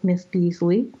like Miss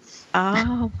Beasley.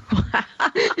 Oh.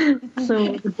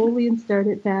 So the bullying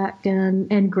started back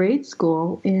in grade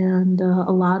school, and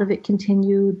a lot of it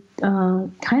continued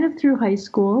kind of through high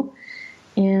school.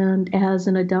 And as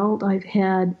an adult, I've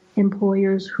had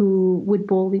employers who would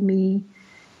bully me.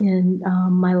 In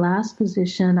my last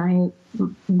position,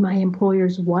 my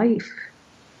employer's wife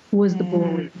was the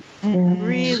bully.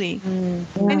 Really? Yeah.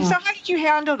 And so how did you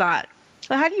handle that?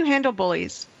 How do you handle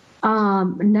bullies?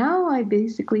 Now I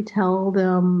basically tell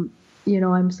them,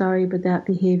 I'm sorry, but that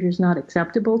behavior is not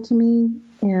acceptable to me.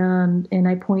 And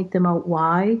I point them out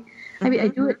why. I mean, I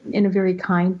do it in a very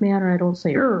kind manner. I don't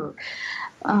say,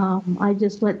 I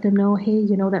just let them know, hey,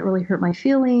 that really hurt my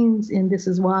feelings, and this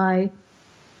is why.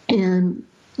 And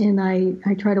I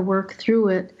try to work through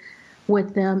it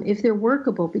with them if they're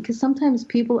workable, because sometimes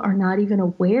people are not even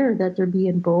aware that they're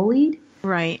being bullied.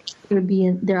 Right. They're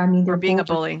being a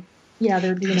bully. Yeah,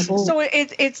 they're being a bully. So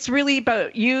it's really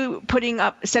about you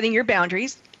setting your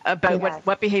boundaries about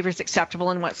what behavior is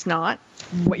acceptable and what's not,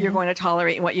 what you're going to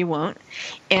tolerate and what you won't,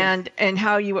 and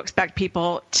how you expect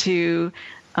people to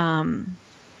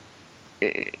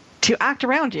act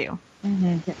around you.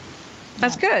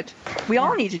 That's good. We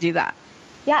all need to do that.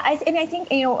 Yeah, I think,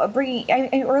 Bree,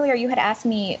 earlier you had asked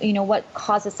me, what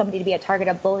causes somebody to be a target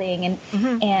of bullying, and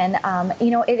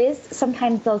it is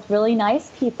sometimes those really nice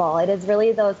people. It is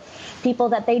really those people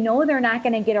that they know they're not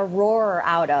going to get a roar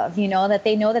out of, that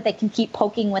they know that they can keep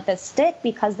poking with a stick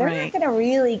because they're not going to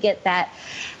really get that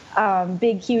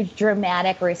big, huge,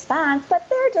 dramatic response, but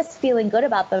they're just feeling good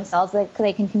about themselves.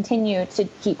 They can continue to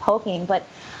keep poking. But,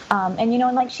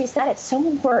 and like she said, it's so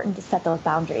important to set those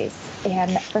boundaries.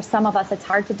 And for some of us, it's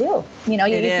hard to do.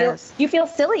 You feel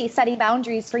silly setting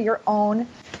boundaries for your own,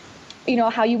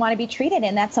 how you want to be treated.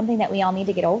 And that's something that we all need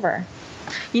to get over.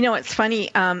 It's funny.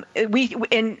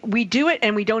 We do it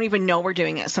and we don't even know we're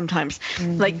doing it sometimes.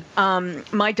 Mm-hmm. Like,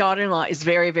 my daughter-in-law is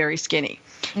very, very skinny.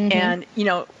 Mm-hmm. And,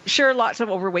 sure, lots of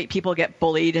overweight people get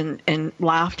bullied and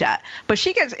laughed at, but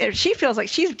she feels like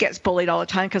she gets bullied all the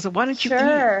time because of why don't you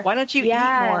eat? Why don't you eat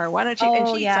more? Why don't you? And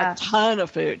she eats a ton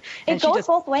of food. And it goes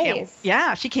both ways.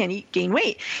 She can't gain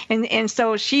weight. And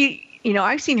so she,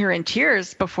 I've seen her in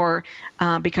tears before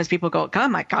because people go, "Oh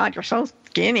my God, you're so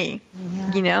skinny,"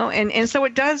 and so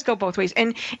it does go both ways.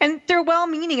 And they're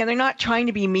well-meaning and they're not trying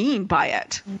to be mean by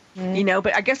it,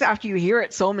 but I guess after you hear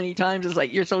it so many times, it's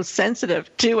like you're so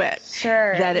sensitive to it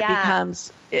that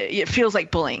it feels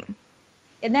like bullying.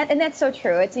 And that's so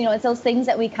true. It's, it's those things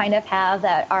that we kind of have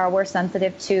that we're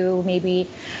sensitive to. Maybe,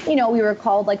 we were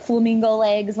called like flamingo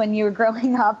legs when you were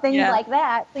growing up, things like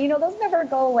that. So, those never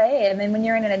go away. And then when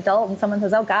you're an adult and someone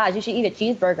says, "Oh gosh, you should eat a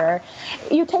cheeseburger,"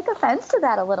 you take offense to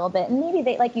that a little bit. And maybe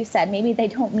they, like you said, maybe they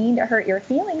don't mean to hurt your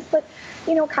feelings, but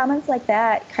comments like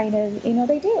that kind of,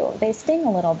 they sting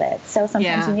a little bit. So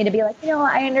sometimes you need to be like,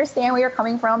 I understand where you're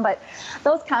coming from, but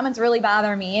those comments really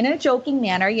bother me in a joking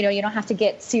manner. You don't have to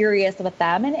get serious with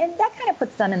them. And that kind of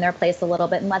puts them in their place a little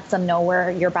bit and lets them know where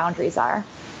your boundaries are.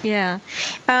 Yeah.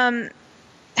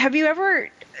 Have you ever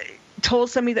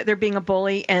told somebody that they're being a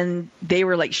bully and they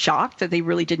were like shocked that they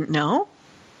really didn't know?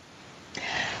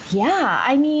 Yeah,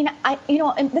 I mean,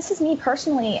 and this is me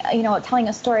personally, telling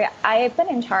a story. I've been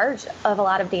in charge of a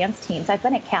lot of dance teams. I've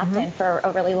been a captain for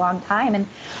a really long time. And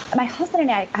my husband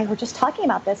and I were just talking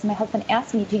about this. And my husband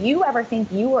asked me, "Do you ever think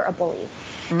you were a bully?"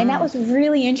 And that was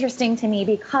really interesting to me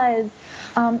because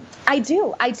I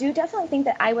do definitely think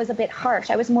that I was a bit harsh.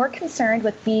 I was more concerned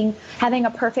with having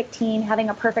a perfect team, having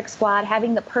a perfect squad,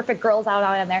 having the perfect girls out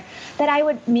on there, that I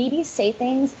would maybe say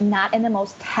things not in the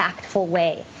most tactful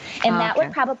way. And that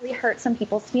would probably hurt some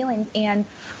people's feelings. And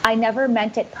I never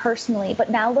meant it personally. But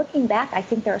now looking back, I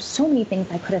think there are so many things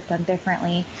I could have done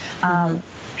differently,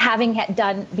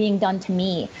 being done to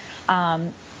me.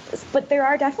 But there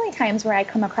are definitely times where I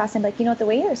come across and like, the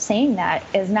way you're saying that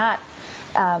is not,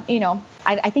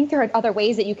 I think there are other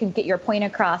ways that you can get your point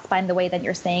across by the way that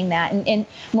you're saying that. And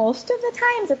most of the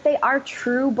times, if they are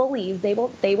true bullies, they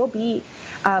will be,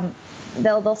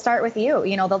 they'll start with you.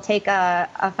 They'll take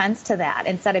offense to that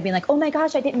instead of being like, "Oh my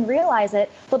gosh, I didn't realize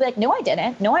it." They'll be like, "No, I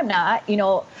didn't. No, I'm not."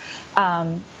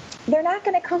 They're not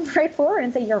going to come right forward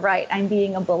and say, "You're right. I'm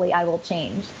being a bully. I will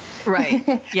change." Right.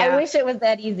 Yeah. I wish it was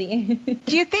that easy.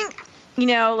 Do you think,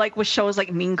 like with shows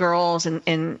like Mean Girls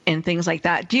and things like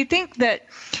that, do you think that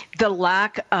the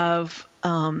lack of,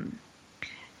 I'm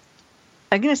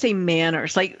going to say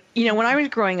manners, like, when I was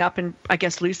growing up, and I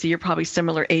guess, Lucy, you're probably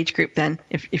similar age group then,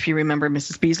 if you remember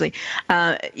Mrs. Beasley,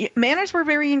 manners were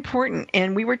very important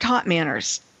and we were taught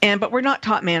manners. But we're not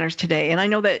taught manners today. And I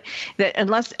know that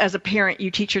unless as a parent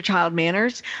you teach your child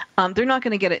manners, they're not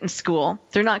going to get it in school.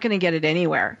 They're not going to get it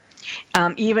anywhere.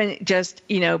 Even just,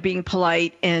 being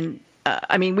polite. And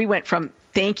we went from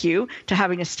thank you to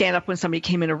having to stand up when somebody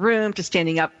came in a room to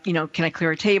standing up, can I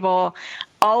clear a table?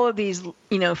 All of these,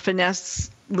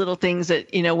 finesse little things that,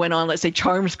 went on, let's say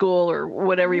charm school or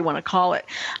whatever you want to call it.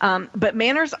 But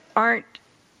manners aren't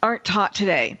taught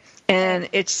today. And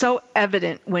it's so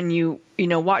evident when you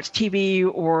watch TV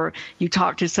or you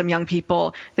talk to some young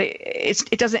people,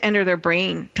 it doesn't enter their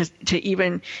brain to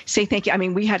even say thank you. I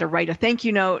mean, we had to write a thank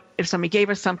you note if somebody gave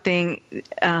us something.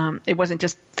 It wasn't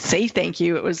just say thank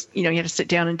you. It was, you had to sit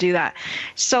down and do that.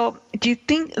 So do you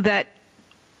think that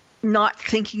not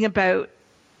thinking about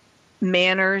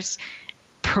manners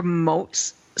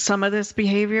promotes some of this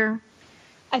behavior?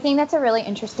 I think that's a really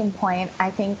interesting point. I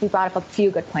think you brought up a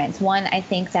few good points. One, I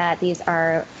think that these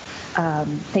are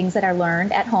things that are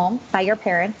learned at home by your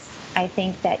parents. I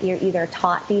think that you're either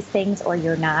taught these things or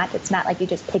you're not. It's not like you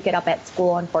just pick it up at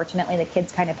school. Unfortunately, the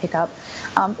kids kind of pick up,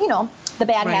 the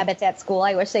bad habits at school.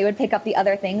 I wish they would pick up the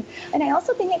other things. And I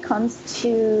also think it comes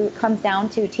down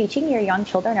to teaching your young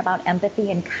children about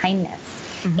empathy and kindness,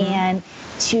 and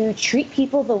to treat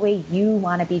people the way you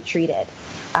want to be treated.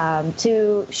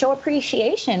 To show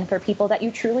appreciation for people that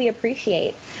you truly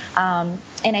appreciate.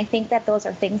 And I think that those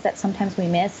are things that sometimes we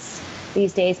miss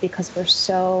these days because we're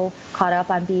so caught up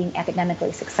on being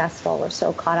academically successful. We're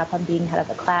so caught up on being head of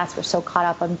the class. We're so caught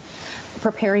up on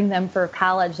preparing them for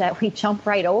college that we jump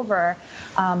right over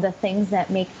the things that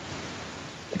make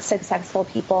successful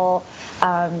people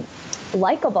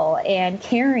likable and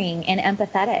caring and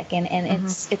empathetic. And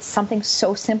it's something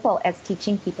so simple as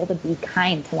teaching people to be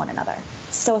kind to one another.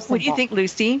 So simple. What do you think,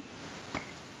 Lucy?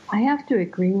 I have to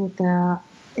agree with that.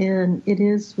 And it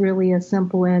is really as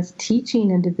simple as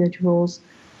teaching individuals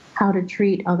how to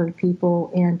treat other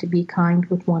people and to be kind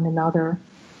with one another.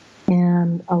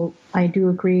 And I do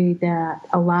agree that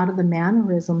a lot of the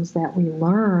mannerisms that we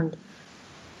learned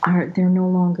they're no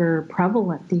longer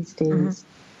prevalent these days.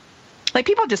 Like,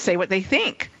 people just say what they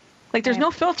think. Like, there's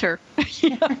no filter.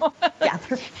 You know? Yeah,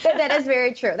 that is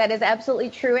very true. That is absolutely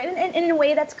true. And in a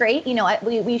way, that's great. You know,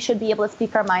 we should be able to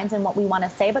speak our minds and what we want to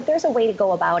say, but there's a way to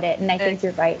go about it. And I think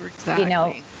you're right. Exactly. You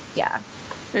know, yeah.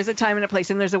 There's a time and a place,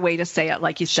 and there's a way to say it,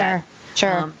 like you said.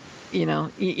 Sure. You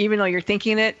know, even though you're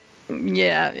thinking it,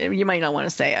 you might not want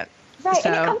to say it. Right, So,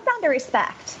 and it comes down to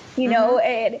respect, you know,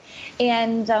 and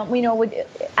you know,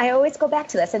 I always go back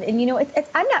to this, and you know,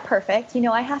 I'm not perfect, you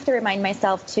know, I have to remind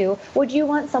myself too, would you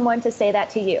want someone to say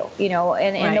that to you, you know,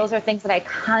 and those are things that I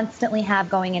constantly have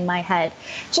going in my head,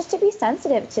 just to be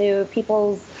sensitive to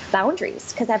people's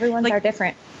boundaries, because everyone's are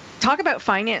different. Talk about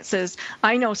finances.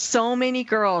 I know so many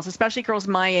girls, especially girls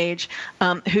my age,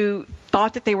 who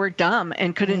thought that they were dumb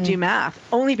and couldn't do math,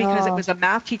 only because it was a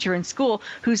math teacher in school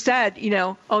who said, you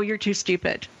know, oh, you're too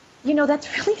stupid. You know,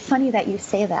 that's really funny that you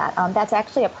say that. That's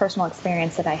actually a personal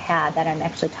experience that I had that I'm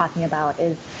actually talking about.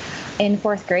 Is in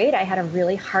fourth grade, I had a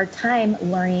really hard time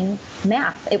learning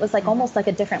math. It was like almost like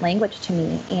a different language to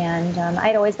me. And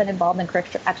I'd always been involved in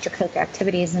extracurricular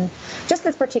activities. And just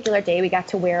this particular day, we got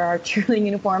to wear our cheerleading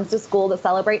uniforms to school to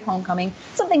celebrate homecoming,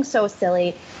 something so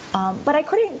silly. But I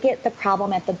couldn't get the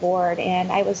problem at the board,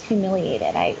 and I was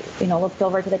humiliated. I, you know, looked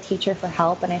over to the teacher for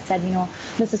help, and I said, you know,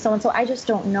 Mrs. So-and-so, I just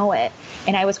don't know it.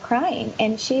 And I was crying.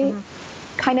 And she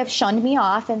kind of shunned me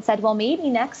off and said, well, maybe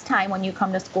next time when you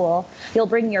come to school, you'll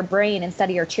bring your brain instead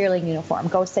of your cheerleading uniform.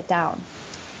 Go sit down.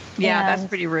 Yeah, that's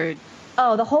pretty rude.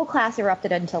 Oh, the whole class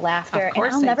erupted into laughter. Of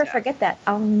course, and I'll never forget that.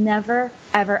 I'll never,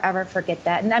 ever, ever forget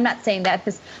that. And I'm not saying that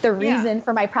is the reason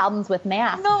for my problems with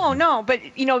math. No, but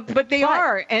you know, but they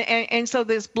are. And so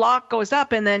this block goes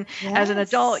up, and then as an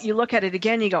adult, you look at it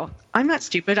again, you go, I'm not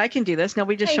stupid. I can do this.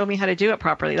 Nobody just showed me how to do it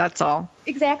properly. That's all.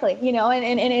 Exactly. You know,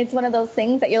 and it's one of those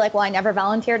things that you're like, well, I never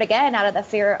volunteered again out of the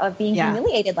fear of being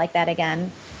humiliated like that again.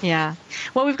 Yeah.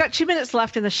 Well, we've got 2 minutes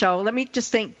left in the show. Let me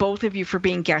just thank both of you for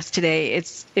being guests today.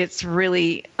 It's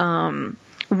really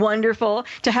wonderful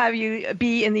to have you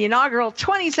be in the inaugural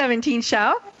 2017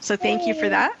 show. So thank you for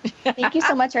that. Thank you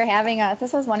so much for having us.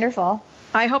 This was wonderful.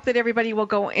 I hope that everybody will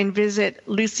go and visit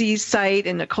Lucy's site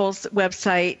and Nicole's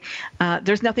website.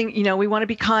 There's nothing, you know, we want to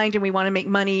be kind and we want to make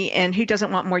money, and who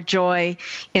doesn't want more joy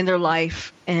in their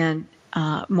life and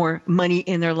more money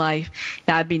in their life?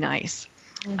 That'd be nice.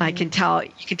 I can tell,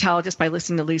 you can tell just by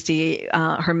listening to Lucy,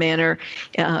 her manner.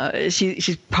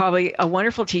 She's probably a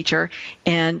wonderful teacher,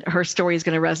 and her story is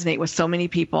going to resonate with so many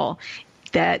people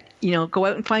that, you know, go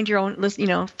out and find your own, you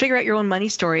know, figure out your own money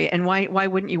story. And why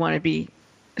wouldn't you want to be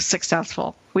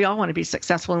successful? We all want to be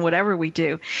successful in whatever we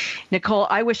do. Nicole,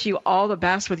 I wish you all the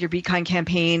best with your Be Kind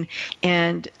campaign,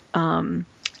 and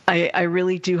I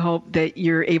really do hope that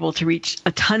you're able to reach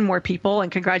a ton more people,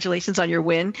 and congratulations on your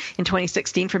win in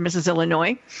 2016 for Mrs.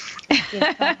 Illinois. Thank you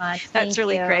so much. That's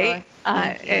really great.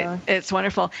 It's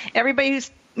wonderful. Everybody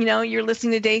who's, you know, you're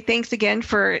listening today, thanks again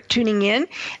for tuning in.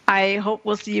 I hope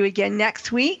we'll see you again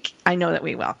next week. I know that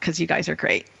we will, because you guys are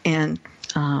great. And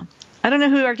I don't know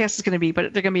who our guest is going to be,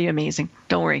 but they're going to be amazing.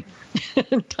 Don't worry.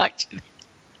 Talk to you.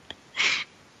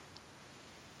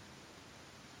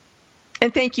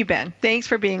 And thank you, Ben. Thanks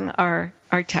for being our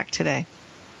tech today.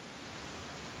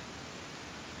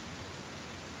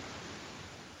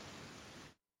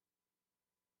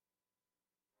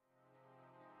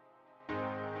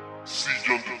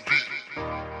 See on the beat,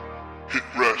 Hit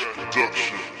Rash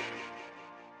Production.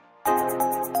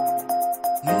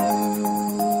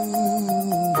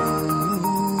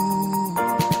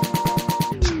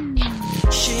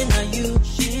 Shit, now you